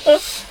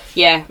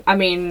 Yeah, I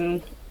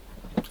mean,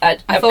 I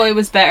thought it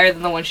was better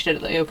than the one she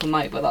did at the open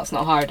mic, but that's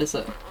not hard, is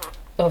it?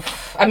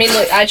 I mean,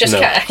 look, I just No.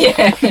 can't.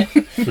 Yeah.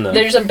 No.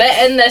 There's a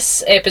bit in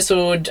this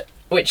episode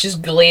which is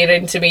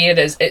glaring to me.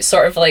 It's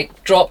sort of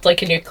like dropped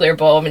like a nuclear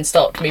bomb and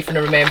stopped me from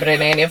remembering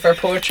any of her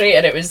poetry.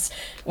 And it was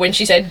when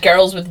she said,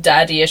 "Girls with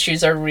daddy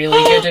issues are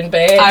really good in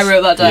bed." I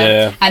wrote that down.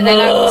 Yeah. And then,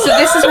 so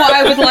this is what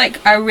I would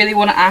like. I really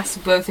want to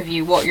ask both of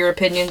you what your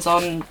opinions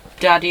on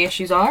daddy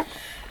issues are.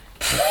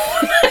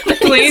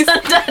 Please.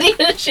 daddy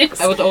issues.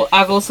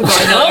 I've also got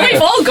Oh, another.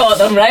 we've all got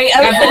them, right?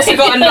 I've also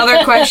got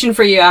another question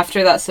for you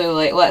after that. So,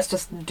 like, let's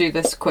just do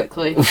this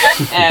quickly.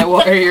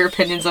 What are your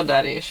opinions on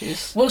daddy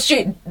issues? Well,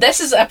 shoot, this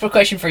is a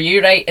question for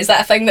you, right? Is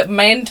that a thing that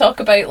men talk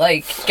about?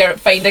 Like,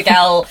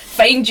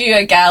 find you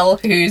a gal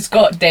who's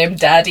got them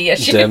daddy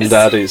issues. Dem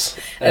daddies.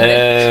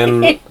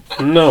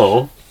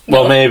 No.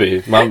 Well,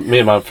 maybe. Me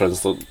and my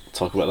friends don't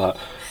talk about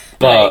that.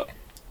 But,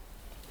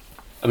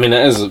 I mean,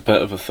 it is a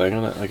bit of a thing,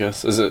 isn't it, I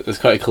guess? It's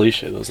quite a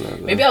cliche, doesn't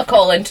it? Maybe I'll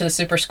call into the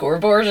super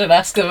scoreboard and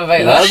ask them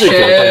about That'd be that.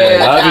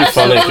 good. That'd be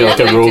funny if you're like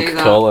a Absolutely do rogue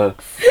that. caller.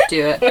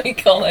 Do it. What are you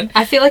calling?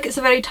 I feel like it's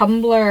a very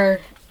Tumblr.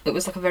 It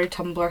was like a very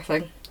Tumblr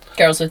thing.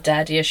 Girls with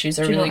daddy issues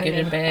are Do you know really what I good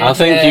in mean? bed. I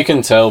think yeah. you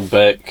can tell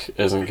Beck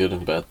isn't good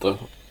in bed, though.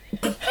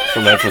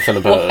 From everything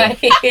about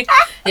her.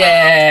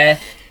 Yeah.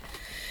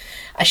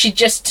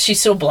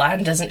 She's so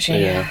bland, isn't she?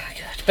 Yeah. God.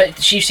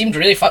 But she seemed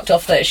really fucked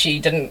off that she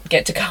didn't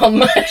get to come.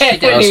 That's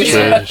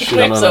true. She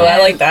done So that. I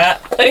like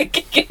that.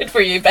 Like, good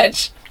for you,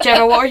 bitch.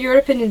 Gemma, what are your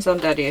opinions on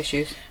daddy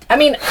issues? I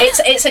mean,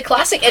 it's a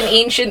classic and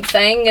ancient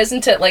thing,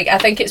 isn't it? Like, I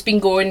think it's been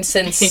going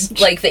since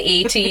like the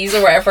 80s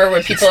or whatever,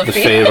 where people have The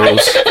been.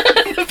 Pharaohs.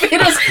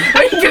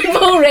 When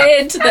people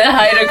read the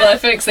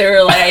hieroglyphics, they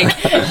were like,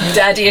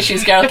 "Daddy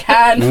issues, girl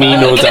can." Me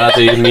no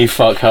daddy, me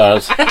fuck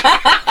hard.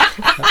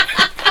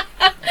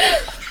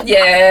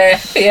 Yeah.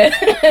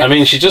 I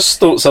mean, she just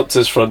stalks up to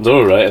his front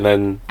door, right? And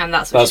then And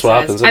that's That's she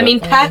what says. happens, I isn't mean,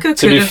 it? Paco could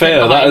to be have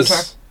fair, been that behind her.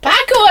 is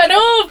Paco, I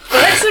know.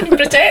 Listen,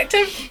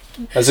 protective.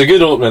 it's a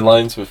good opening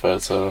line to be fair.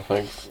 So I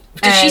think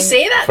Did she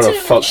say that for to a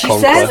fuck She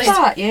conquest. says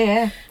that,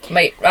 yeah.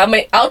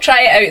 I'll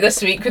try it out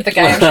this week with the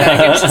guy I'm trying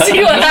to get to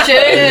see what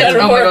happens and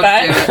Oh my report God,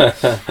 back.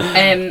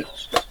 do it.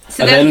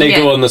 So And then they yeah.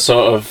 go on the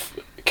sort of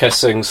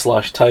kissing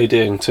 /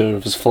 tidying tour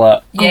of his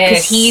flat. Because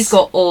Yes. he's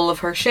got all of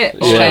her shit.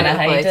 He's trying to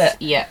hide it.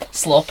 Yeah.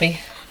 Sloppy.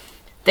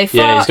 They fuck.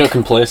 Yeah, he's got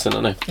complacent,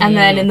 isn't he? And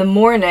then in the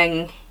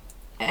morning,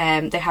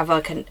 they have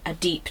like a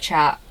deep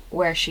chat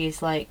where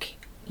she's like,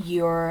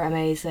 "You're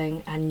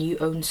amazing and you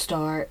own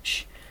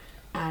Starch."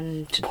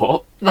 And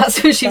What?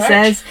 that's what she Starch?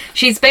 says.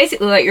 She's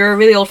basically like, "You're a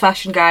really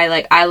old-fashioned guy.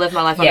 Like, I live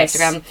my life on Yes.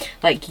 Instagram.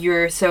 Like,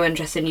 you're so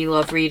interesting. You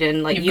love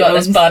reading. Like, You've you got own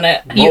this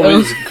bonnet. You What own-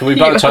 was, can we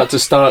backtrack to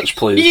starch,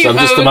 please? you I'm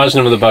just own-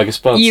 imagining him with a bag of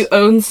spuds. you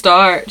own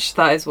Starch."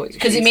 That is what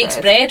Because he she makes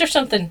said. bread or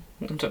something.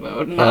 I don't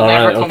know. That Oh,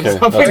 never right, comes okay.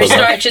 up. That's Or he what that-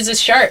 starches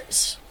his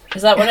shirts.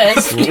 Is that what it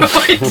is?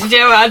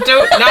 Joe, I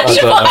don't know. I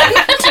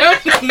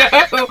don't know.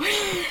 I don't know.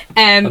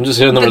 I'm just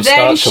hearing the But word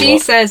then starch a she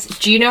lot. says,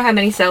 "Do you know how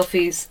many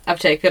selfies I've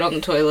taken on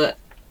the toilet?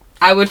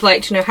 I would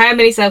like to know how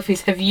many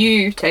selfies have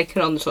you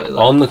taken on the toilet?"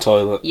 On the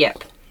toilet.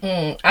 Yep.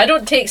 I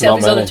don't take Not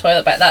selfies on the many.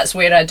 toilet, but that's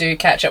where I do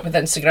catch up with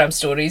Instagram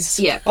stories.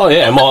 Yeah. Oh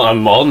yeah,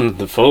 I'm on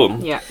the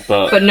phone. Yeah.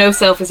 But, But no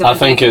selfies. Have I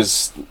been think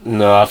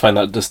taken. I find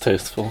that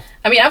distasteful.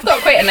 I mean, I've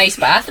got quite a nice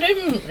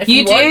bathroom. If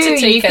You you, want do,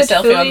 to take you a could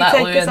selfie fully on that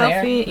take loo a in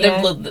there. selfie,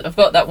 yeah. I've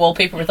got that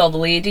wallpaper with all the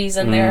ladies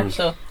in there.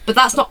 So But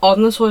that's not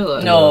on the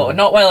toilet. no,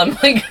 not while I'm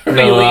like really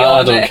No, I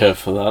on don't it. care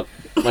for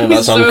that. Man,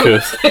 that's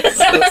uncouth.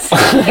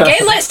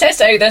 Again, let's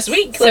test it out this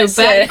week. So Let's,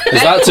 Beck-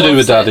 Is that to do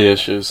with daddy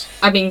issues?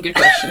 I mean, good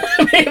question.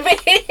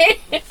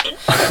 maybe.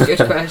 Good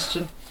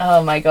question.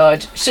 Oh my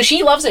god. So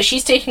she loves it.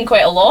 She's taking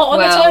quite a lot on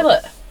Well, the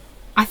toilet.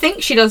 I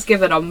think she does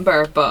give a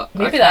number, but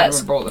Maybe I can't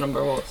that's- remember what the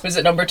number was. Was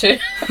it number 2?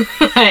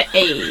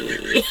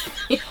 Hey.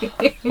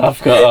 I've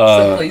So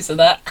got pleased with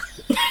that.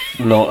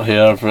 a note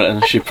here I've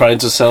written. She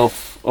prides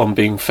herself on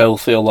being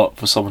filthy a lot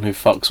for someone who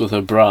fucks with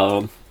her bra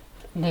on.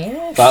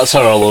 Yes. That's her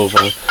all over.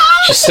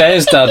 She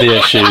says daddy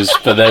issues,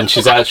 but then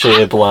she's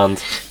actually a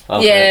bland.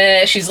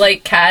 Yeah, she's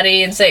like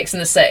Carrie in Sex in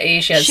the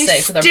City. She has She's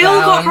sex with her still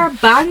bra got on. her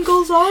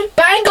bangles on.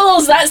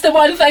 Bangles! That's the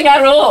one thing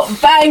I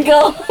wrote.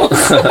 Bangles!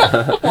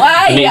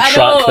 Why? You need I to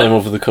track know. them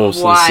over the course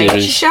Why? of the She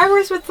series.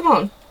 showers with them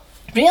on.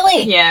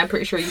 Really? Yeah, I'm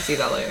pretty sure you see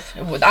that later.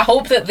 I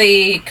hope that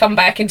they come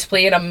back into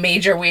play in a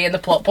major way in the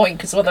plot point,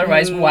 because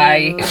otherwise,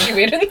 why is she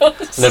wearing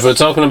those? And if we're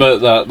talking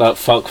about that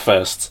fuck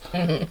fest,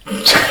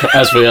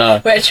 as we are,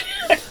 Which,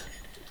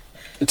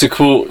 to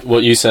quote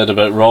what you said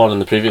about Ron in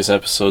the previous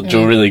episode,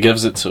 Joe really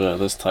gives it to her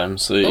this time.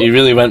 So he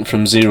really went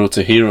from zero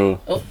to hero,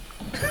 Oh.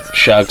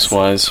 shags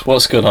wise.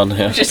 What's going on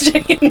here? just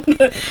checking.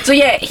 So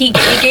yeah, he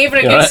gave her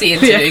a good Right. scene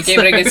to do. He gave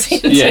her a good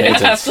scene to Yeah, he do.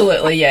 did.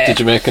 Absolutely, yeah. Did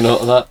you make a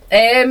note of that?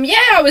 Yeah,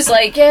 I was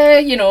like, yeah,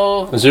 you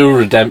know, A zero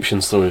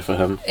redemption story for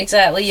him.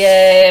 exactly,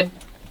 yeah.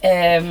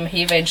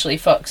 He eventually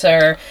fucks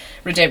her.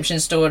 Redemption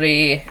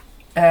story.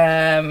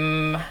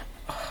 Oh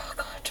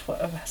god,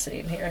 what am I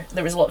saying here?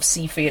 There was a lot of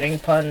seafaring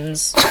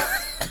puns.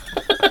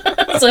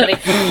 Sorry.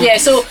 Yeah,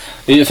 so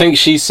You think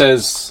she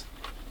says,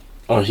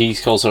 or he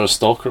calls her a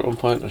stalker at one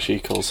point, or she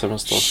calls him a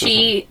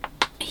stalker?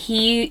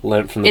 He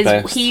Learned from the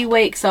best. he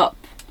wakes up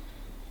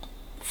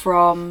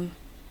from.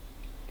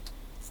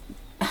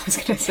 I was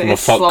gonna say From a a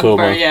fuck slumber,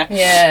 coma. yeah.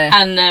 yeah.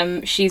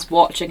 And she's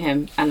watching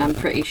him, and I'm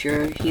pretty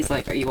sure he's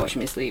like, "Are you watching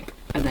me sleep?"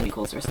 And then he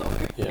calls her a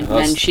stalker, Yeah, and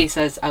that's- then she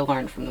says, "I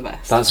learned from the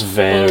best." That's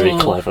very Oh.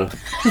 clever.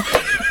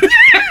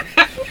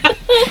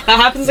 That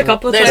happens a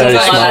couple of There's times. a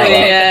flashback actually,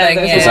 thing, there's yeah. a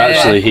Because Yeah.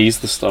 actually he's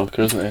the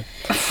stalker, isn't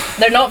he?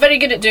 They're not very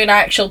good at doing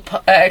actual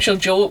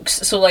jokes.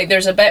 So like,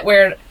 there's a bit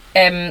where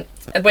when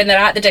they're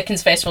at the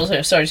Dickens Festival,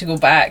 so sorry to go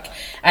back,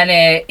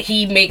 and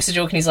he makes a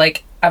joke and he's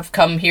like, "I've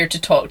come here to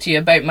talk to you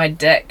about my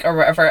dick," or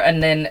whatever,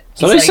 and then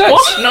he's what he like, says?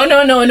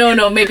 "What?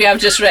 No, maybe I've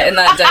just written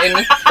that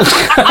down."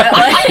 But,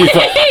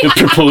 like, You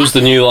proposed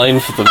a new line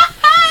for them.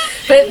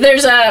 but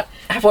there's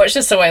I've watched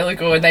this a while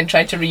ago and then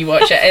tried to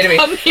rewatch it anyway.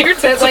 I'm here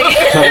So it's like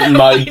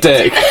My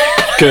dick.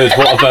 Good,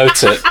 what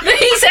about it?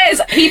 he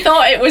says he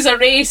thought it was a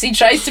race. He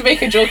tries to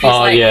make a joke. He's Oh,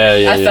 like, yeah, I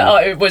yeah.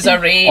 thought it was a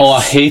race. Oh,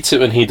 I hate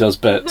it when he does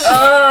bits.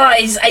 Oh,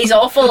 he's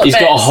awful at He's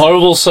got a bits.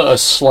 horrible sort of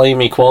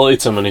slimy quality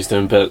to him when he's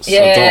doing bits. I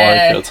don't like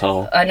it at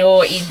all. I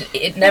know,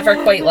 it never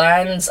quite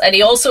lands. And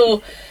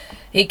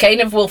he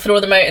kind of will throw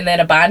them out and then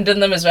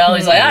abandon them as well.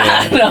 He's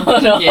like,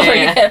 no, Yeah.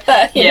 forget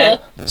that. you Yeah.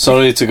 know?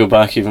 Sorry to go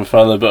back even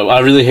further, but I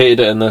really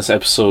hated it in this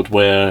episode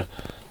where...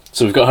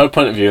 So we've got her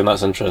point of view, and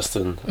that's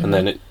interesting. And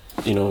then it,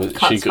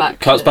 Cuts back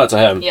cuts to- back to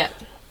him. Yeah.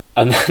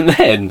 And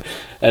then,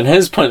 in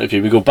his point of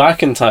view, we go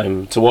back in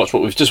time to watch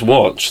what we've just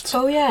watched.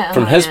 Oh yeah.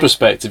 From his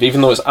perspective, even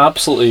though it's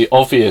absolutely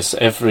obvious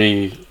at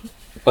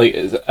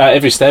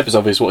every step is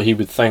obvious what he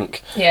would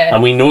think. Yeah.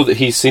 And we know that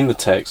he's seen the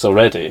text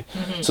already.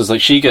 So it's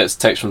like she gets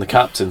text from the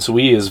captain, so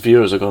we as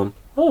viewers are going,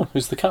 oh,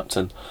 who's the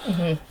captain?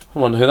 I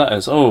wonder who that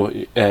is. Oh,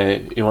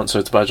 he wants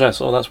her to buy a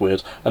dress. Oh, that's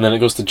weird. And then it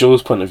goes to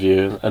Joe's point of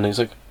view, and he's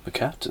like, the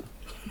captain?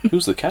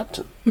 Who's the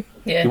captain?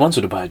 Yeah. He wants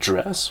her to buy a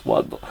dress?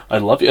 What? I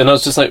love you. And I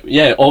was just like,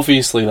 yeah,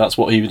 obviously that's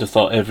what he would have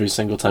thought every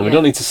single time. We Yeah.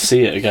 don't need to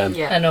see it again.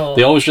 Yeah. I know.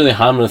 They always really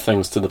hammer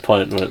things to the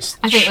point where it's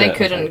I think shit,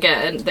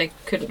 they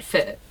couldn't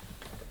fit it.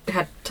 They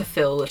had to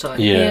fill the time.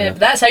 Yeah. But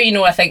that's how you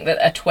know, I think, that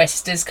a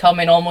twist is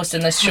coming almost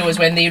in this show, is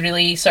when they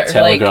really sort of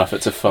Telegraph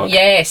it to fuck.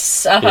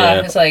 yes,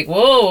 Yeah. It's like,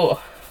 whoa,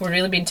 we're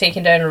really being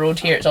taken down a road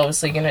here. It's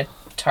obviously going to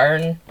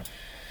turn.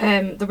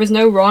 There was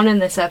no Ron in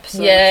this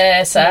episode.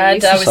 Yeah,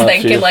 sad. I was Sad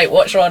thinking, for you. like,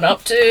 what's Ron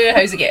up to?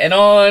 How's he getting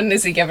on?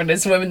 Is he giving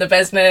his women the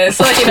business?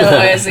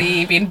 Like, is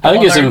he being I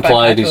think it's bothered by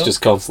implied he's Paco?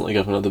 just constantly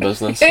giving her the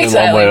business Exactly,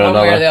 in one way or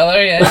one way or the another.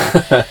 other,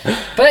 yeah.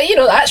 But,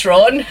 that's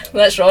Ron.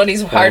 That's Ron.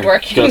 He's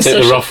hardworking. Got to take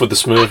the social- rough with the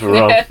smooth,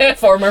 Ron.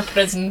 Former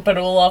prison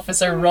parole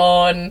officer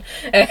Ron.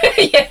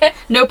 Yeah.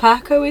 No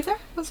Paco either.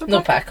 Was there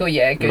No, Paco,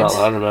 yeah, good. Not that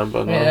I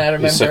remember. No. Yeah, I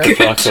He's sick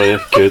remember. of Paco, yeah.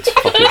 Good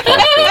fucking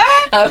Paco.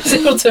 I was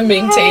able to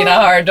maintain a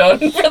hard on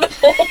for the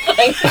whole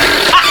thing.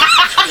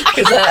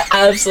 Because that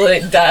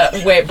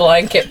absolute wet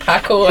blanket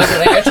Paco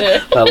wasn't there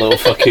too. That little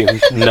fucking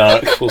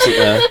narc wasn't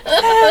there.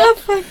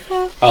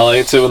 I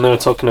liked it when they were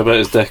talking about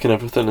his dick and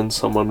everything, and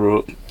someone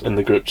wrote in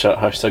the group chat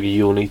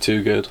 #Yoni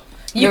too good.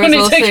 There was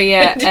also,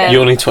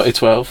 Yoni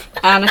 2012.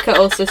 Annika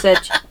also said,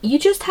 "You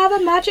just have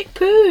a magic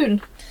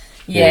poon."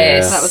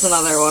 Yes. Yeah. That was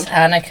another one.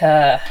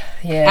 Annika,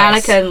 yes.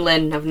 Annika and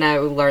Lynn have now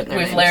learnt their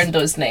We've names. learned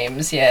those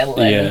names, yeah.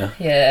 Lynn.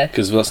 Yeah.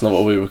 Because that's not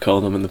what we were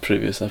calling them in the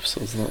previous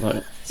episodes, is that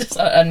right? Just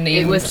a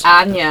name. It was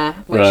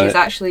Anya, which Right. is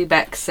actually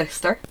Beck's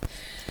sister.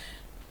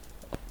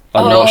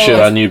 I'm Oh, not sure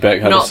I knew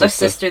Beck had Not a the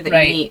sister. sister that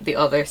Right. you meet, the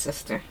other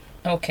sister.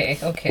 Okay.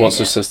 What's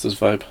yeah. her sister's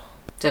vibe?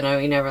 Don't know.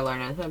 You never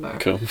learn anything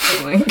about her. Cool.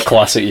 Like,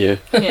 Classic you.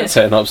 Yeah.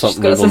 Setting up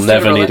something got that a we'll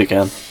never sister need brother.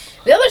 again.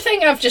 The other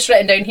thing I've just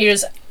written down here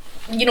is,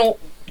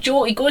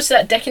 Joe, he goes to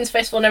that Dickens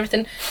festival and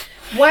everything.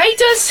 Why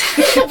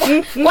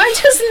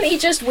doesn't he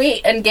just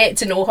wait and get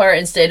to know her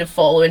instead of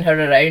following her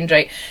around,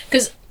 right?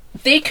 Because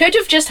they could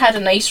have just had a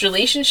nice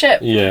relationship.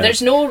 Yeah.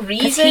 There's no 'cause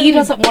reason. he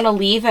doesn't want to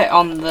leave it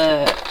on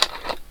the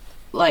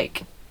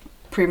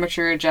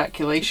premature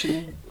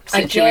ejaculation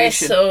I guess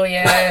situation. so,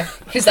 yeah.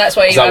 Because that's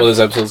why Is that what this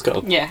episode's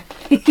called? Yeah.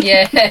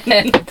 Yeah.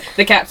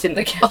 The captain.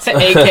 The captain.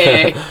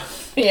 AKA.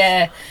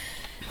 Yeah.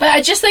 But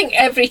I just think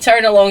every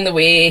turn along the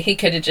way he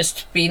could have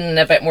just been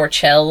a bit more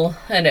chill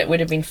and it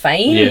would have been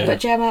fine. Yeah. But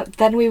Gemma,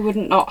 then we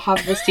wouldn't not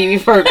have this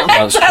TV program.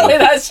 That's Exactly, true.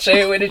 that's true.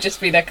 It would have just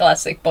been a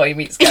classic boy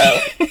meets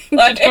girl.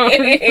 Like,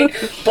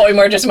 boy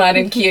murders man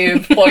in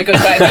cube, boy goes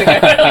back to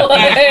girl.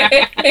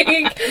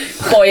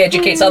 Like, boy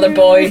educates other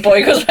boy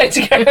goes back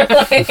to girl.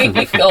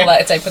 Like, all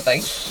that type of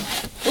thing.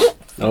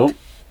 Oh,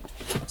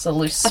 It's a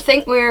loose. I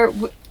think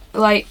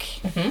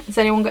has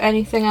anyone got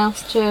anything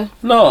else to...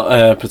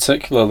 not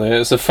particularly.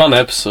 It's a fun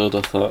episode,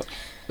 I thought.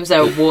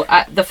 So,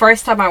 the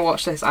first time I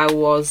watched this, I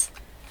was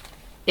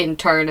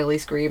internally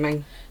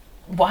screaming.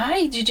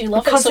 Why did you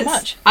love it so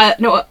much?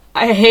 No,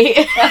 I hate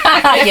it.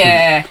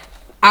 Yeah.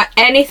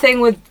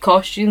 Anything with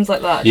costumes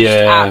like that.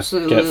 Yeah, just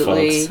get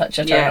absolutely. Such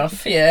a turn yeah.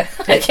 off. Yeah.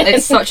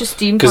 It's such a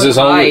steampunk Because it's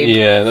all, vibe.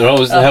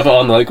 they have it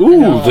on like,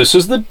 know. ooh, this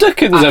is the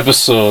Dickens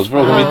episode. We're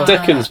all going to be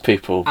Dickens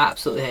people.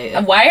 Absolutely hate it.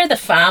 And why are the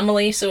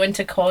family so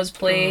into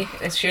cosplay?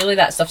 It's surely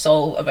that stuff's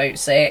all about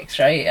sex,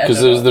 right? I Because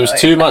don't know, there's like-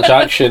 too much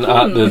action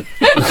at the...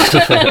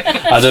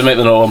 I did make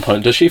the note at one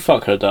point. Does she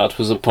fuck her dad?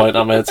 Was the point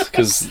I made.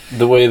 Because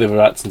the way they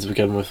were acting to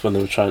begin with when they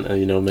were trying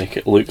to, make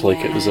it look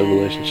like it was a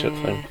relationship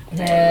thing.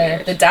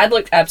 Yeah, the dad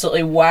looked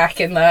absolutely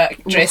whack in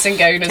that dressing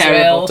gown as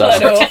Terrible. well. I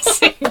know.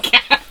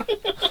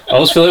 I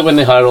always feel like when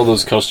they hire all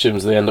those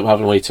costumes, they end up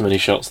having way too many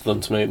shots of them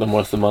to make them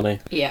worth the money.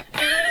 Yeah,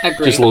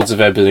 agree. Just loads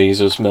of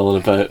Ebenezer's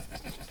milling about.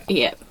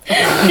 Yeah,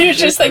 You're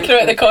just thinking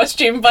about the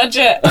costume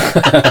budget.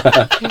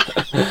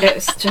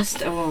 it's just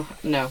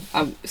no,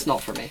 it's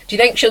not for me. Do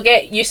you think she'll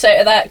get use out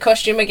of that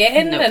costume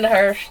again No. in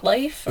her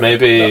life? Or-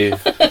 Maybe, I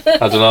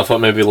don't know, I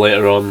thought maybe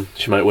later on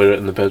she might wear it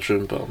in the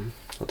bedroom, but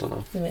I don't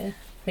know. Yeah.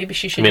 Maybe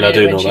she I should. mean, wear I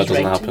do it when know that she's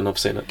doesn't writing. happen, I've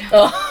seen it.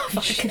 Oh,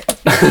 fuck.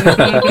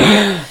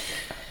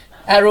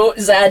 I wrote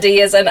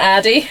Zaddy as an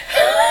Addy.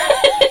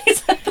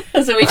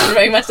 As a way to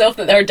remind myself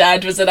that her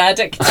dad was an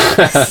addict.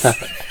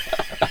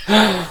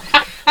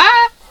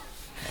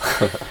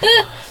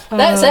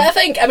 That's it, I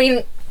think. I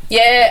mean,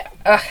 yeah,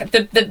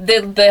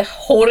 the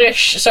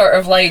whorish sort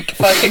of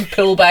fucking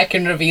pullback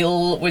and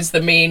reveal was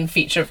the main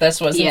feature of this,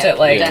 wasn't Yeah, it?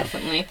 Like,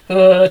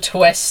 definitely.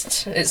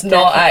 twist. It's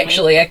not Definitely.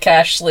 actually a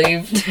cash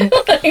slave.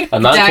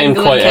 And that came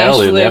Dangling quite cash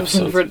early in the slaves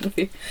episode. front of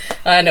you.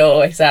 I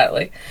know,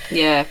 exactly.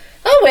 Yeah.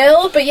 Oh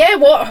well, but yeah,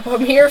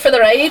 I'm here for the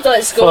ride.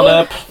 Let's go Fun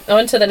up.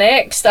 on to the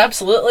next.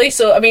 Absolutely.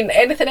 So, I mean,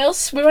 anything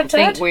else we want to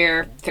I add?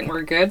 think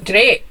we're good.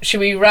 Great. Should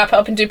we wrap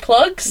up and do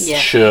plugs? Yeah.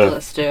 Sure.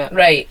 Let's do it.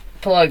 Right.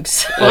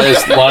 Plugs.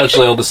 It's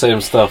largely all the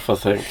same stuff, I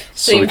think.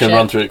 So Same we can shit.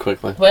 run through it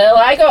quickly. Well,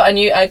 I got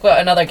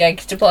another gig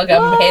to plug.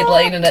 I'm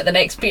headlining at the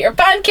next Peter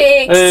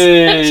Pancakes.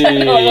 Hey!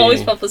 I'm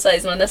always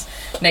publicising on this.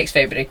 Next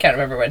February, can't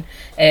remember when.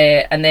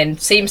 And then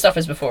same stuff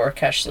as before.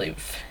 Cash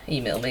sleeve.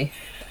 Email me.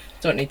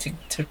 Don't need to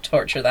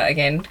torture that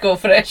again. Go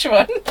for it,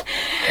 Siobhan.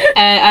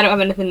 I don't have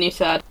anything new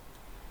to add.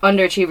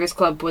 Underachievers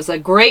Club was a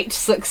great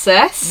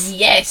success.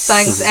 Yes.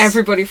 Thanks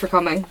everybody for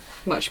coming.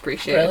 Much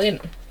appreciated.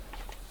 Brilliant.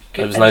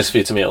 It was nice for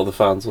you to meet all the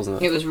fans,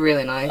 wasn't it? It was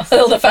really nice.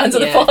 All the fans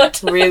of the Yeah, pod.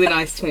 really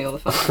nice to meet all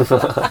the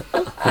fans.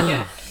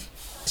 Yeah.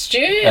 Stu,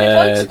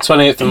 any plugs?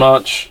 28th of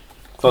March,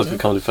 Glasgow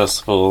Comedy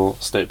Festival,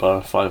 State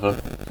Bar,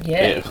 Fiver,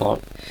 Yeah. 8 o'clock.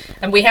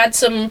 And we had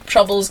some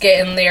troubles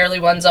getting the early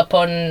ones up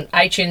on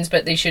iTunes,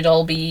 but they should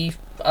all be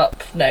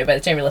up now. By the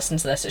time you listen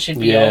to this, it should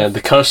be Yeah, off.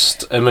 the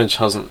cursed image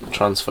hasn't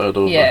transferred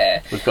over.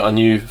 Yeah. We've got a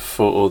new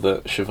photo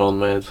that Siobhan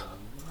made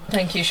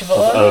Thank you, of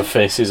Siobhan. our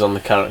faces on the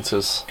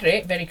characters.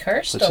 Great, very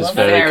cursed. Which I is love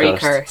very it. Very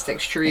cursed. cursed,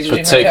 extremely.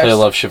 Particularly cursed.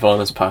 love Siobhan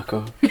as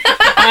Paco. I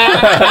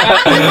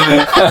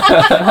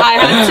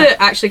had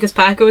to actually, because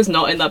Paco is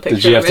not in that picture.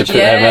 Did you have to put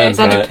Yeah. him in?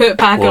 So I had Right. to put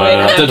Paco Wow. in.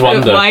 I And did put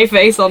wonder. my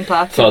face on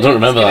Paco. So I don't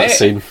remember that Great.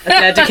 scene. A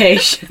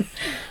dedication.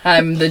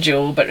 I'm the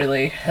Joe, but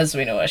really, as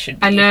we know, I should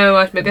be. I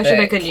know. Maybe I should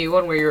make a Beck. new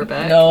one where you're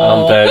Beck. No.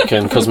 I'm Beck,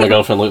 and because my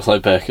girlfriend looks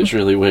like Beck, it's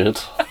really weird.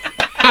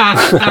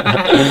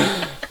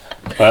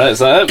 Alright, is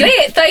that it?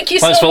 Great, thank you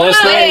Thanks so for much.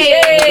 listening.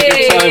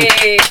 Have a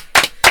good Yay.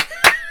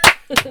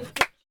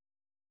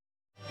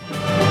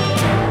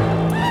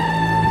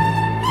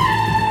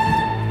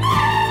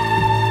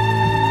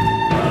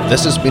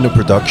 This has been a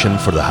production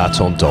for the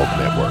Hat on Dog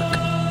Network.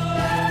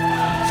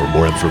 For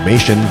more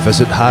information,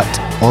 visit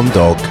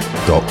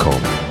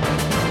hatondog.com.